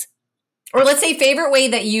podcasts. Or let's say favorite way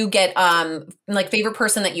that you get, like favorite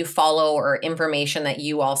person that you follow or information that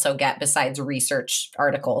you also get besides research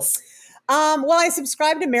articles. Well, I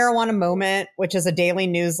subscribe to Marijuana Moment, which is a daily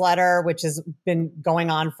newsletter, which has been going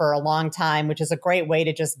on for a long time, which is a great way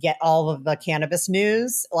to just get all of the cannabis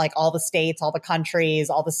news, like all the states, all the countries,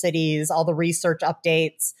 all the cities, all the research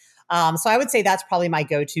updates. So I would say that's probably my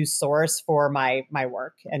go-to source for my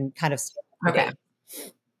work and kind of stay up to Okay.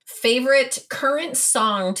 date. Favorite current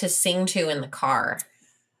song to sing to in the car?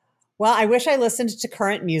 Well, I wish I listened to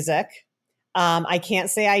current music. I can't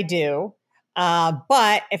say I do.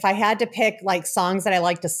 But if I had to pick like songs that I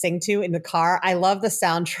like to sing to in the car, I love the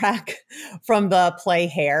soundtrack from the play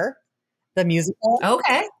Hair, the musical.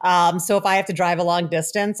 Okay. So if I have to drive a long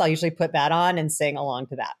distance, I'll usually put that on and sing along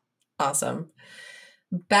to that. Awesome.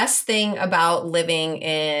 Best thing about living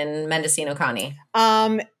in Mendocino County?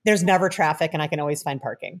 There's never traffic and I can always find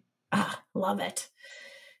parking. Ah, love it.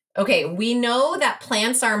 Okay, we know that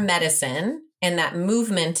plants are medicine and that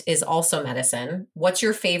movement is also medicine. What's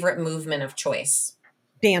your favorite movement of choice?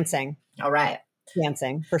 Dancing. All right.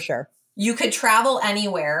 Dancing, for sure. You could travel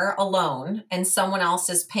anywhere alone and someone else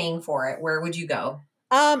is paying for it. Where would you go?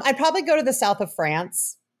 I'd probably go to the south of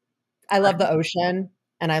France. I love the ocean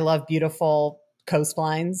and I love beautiful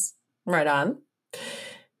coastlines. Right on.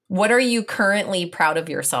 What are you currently proud of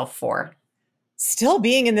yourself for? Still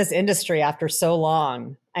being in this industry after so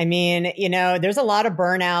long. I mean, there's a lot of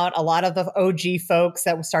burnout. A lot of the OG folks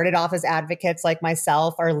that started off as advocates like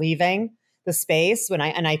myself are leaving the space and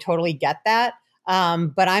I totally get that.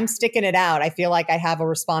 But I'm sticking it out. I feel like I have a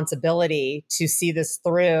responsibility to see this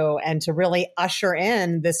through and to really usher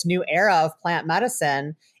in this new era of plant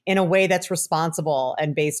medicine in a way that's responsible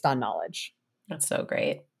and based on knowledge. That's so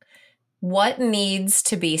great. What needs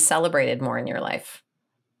to be celebrated more in your life?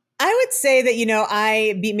 I would say that,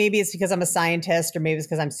 maybe it's because I'm a scientist or maybe it's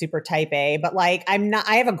because I'm super type A, but like I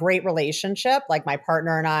have a great relationship. Like my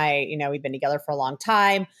partner and I, we've been together for a long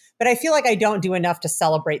time, but I feel like I don't do enough to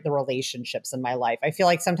celebrate the relationships in my life. I feel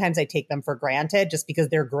like sometimes I take them for granted just because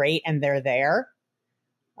they're great and they're there.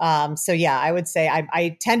 So yeah, I would say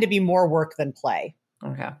I tend to be more work than play.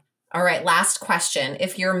 Okay. All right. Last question.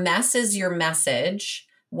 If your mess is your message,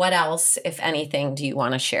 what else, if anything, do you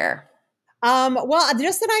want to share? Well,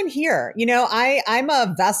 just that I'm here. I'm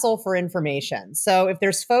a vessel for information. So if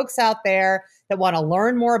there's folks out there that want to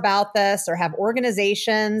learn more about this or have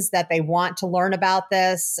organizations that they want to learn about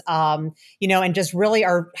this, and just really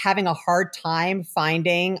are having a hard time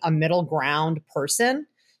finding a middle ground person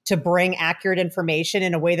to bring accurate information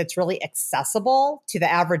in a way that's really accessible to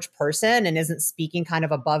the average person and isn't speaking kind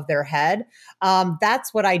of above their head,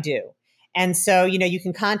 that's what I do. And so, you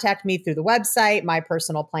can contact me through the website,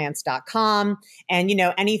 mypersonalplants.com. And,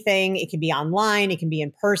 anything, it can be online, it can be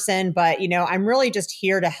in person, but, I'm really just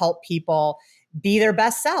here to help people be their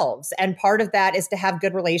best selves. And part of that is to have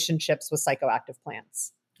good relationships with psychoactive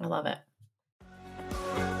plants. I love it.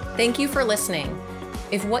 Thank you for listening.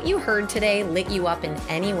 If what you heard today lit you up in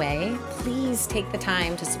any way, please take the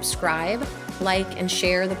time to subscribe, like, and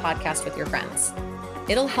share the podcast with your friends.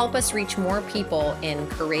 It'll help us reach more people in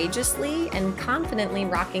courageously and confidently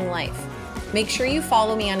rocking life. Make sure you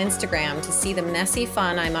follow me on Instagram to see the messy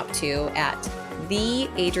fun I'm up to at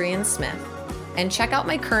 @TheAdrianSmith. And check out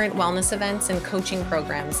my current wellness events and coaching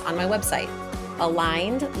programs on my website,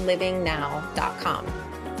 alignedlivingnow.com.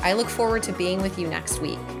 I look forward to being with you next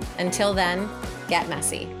week. Until then, get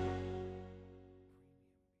messy.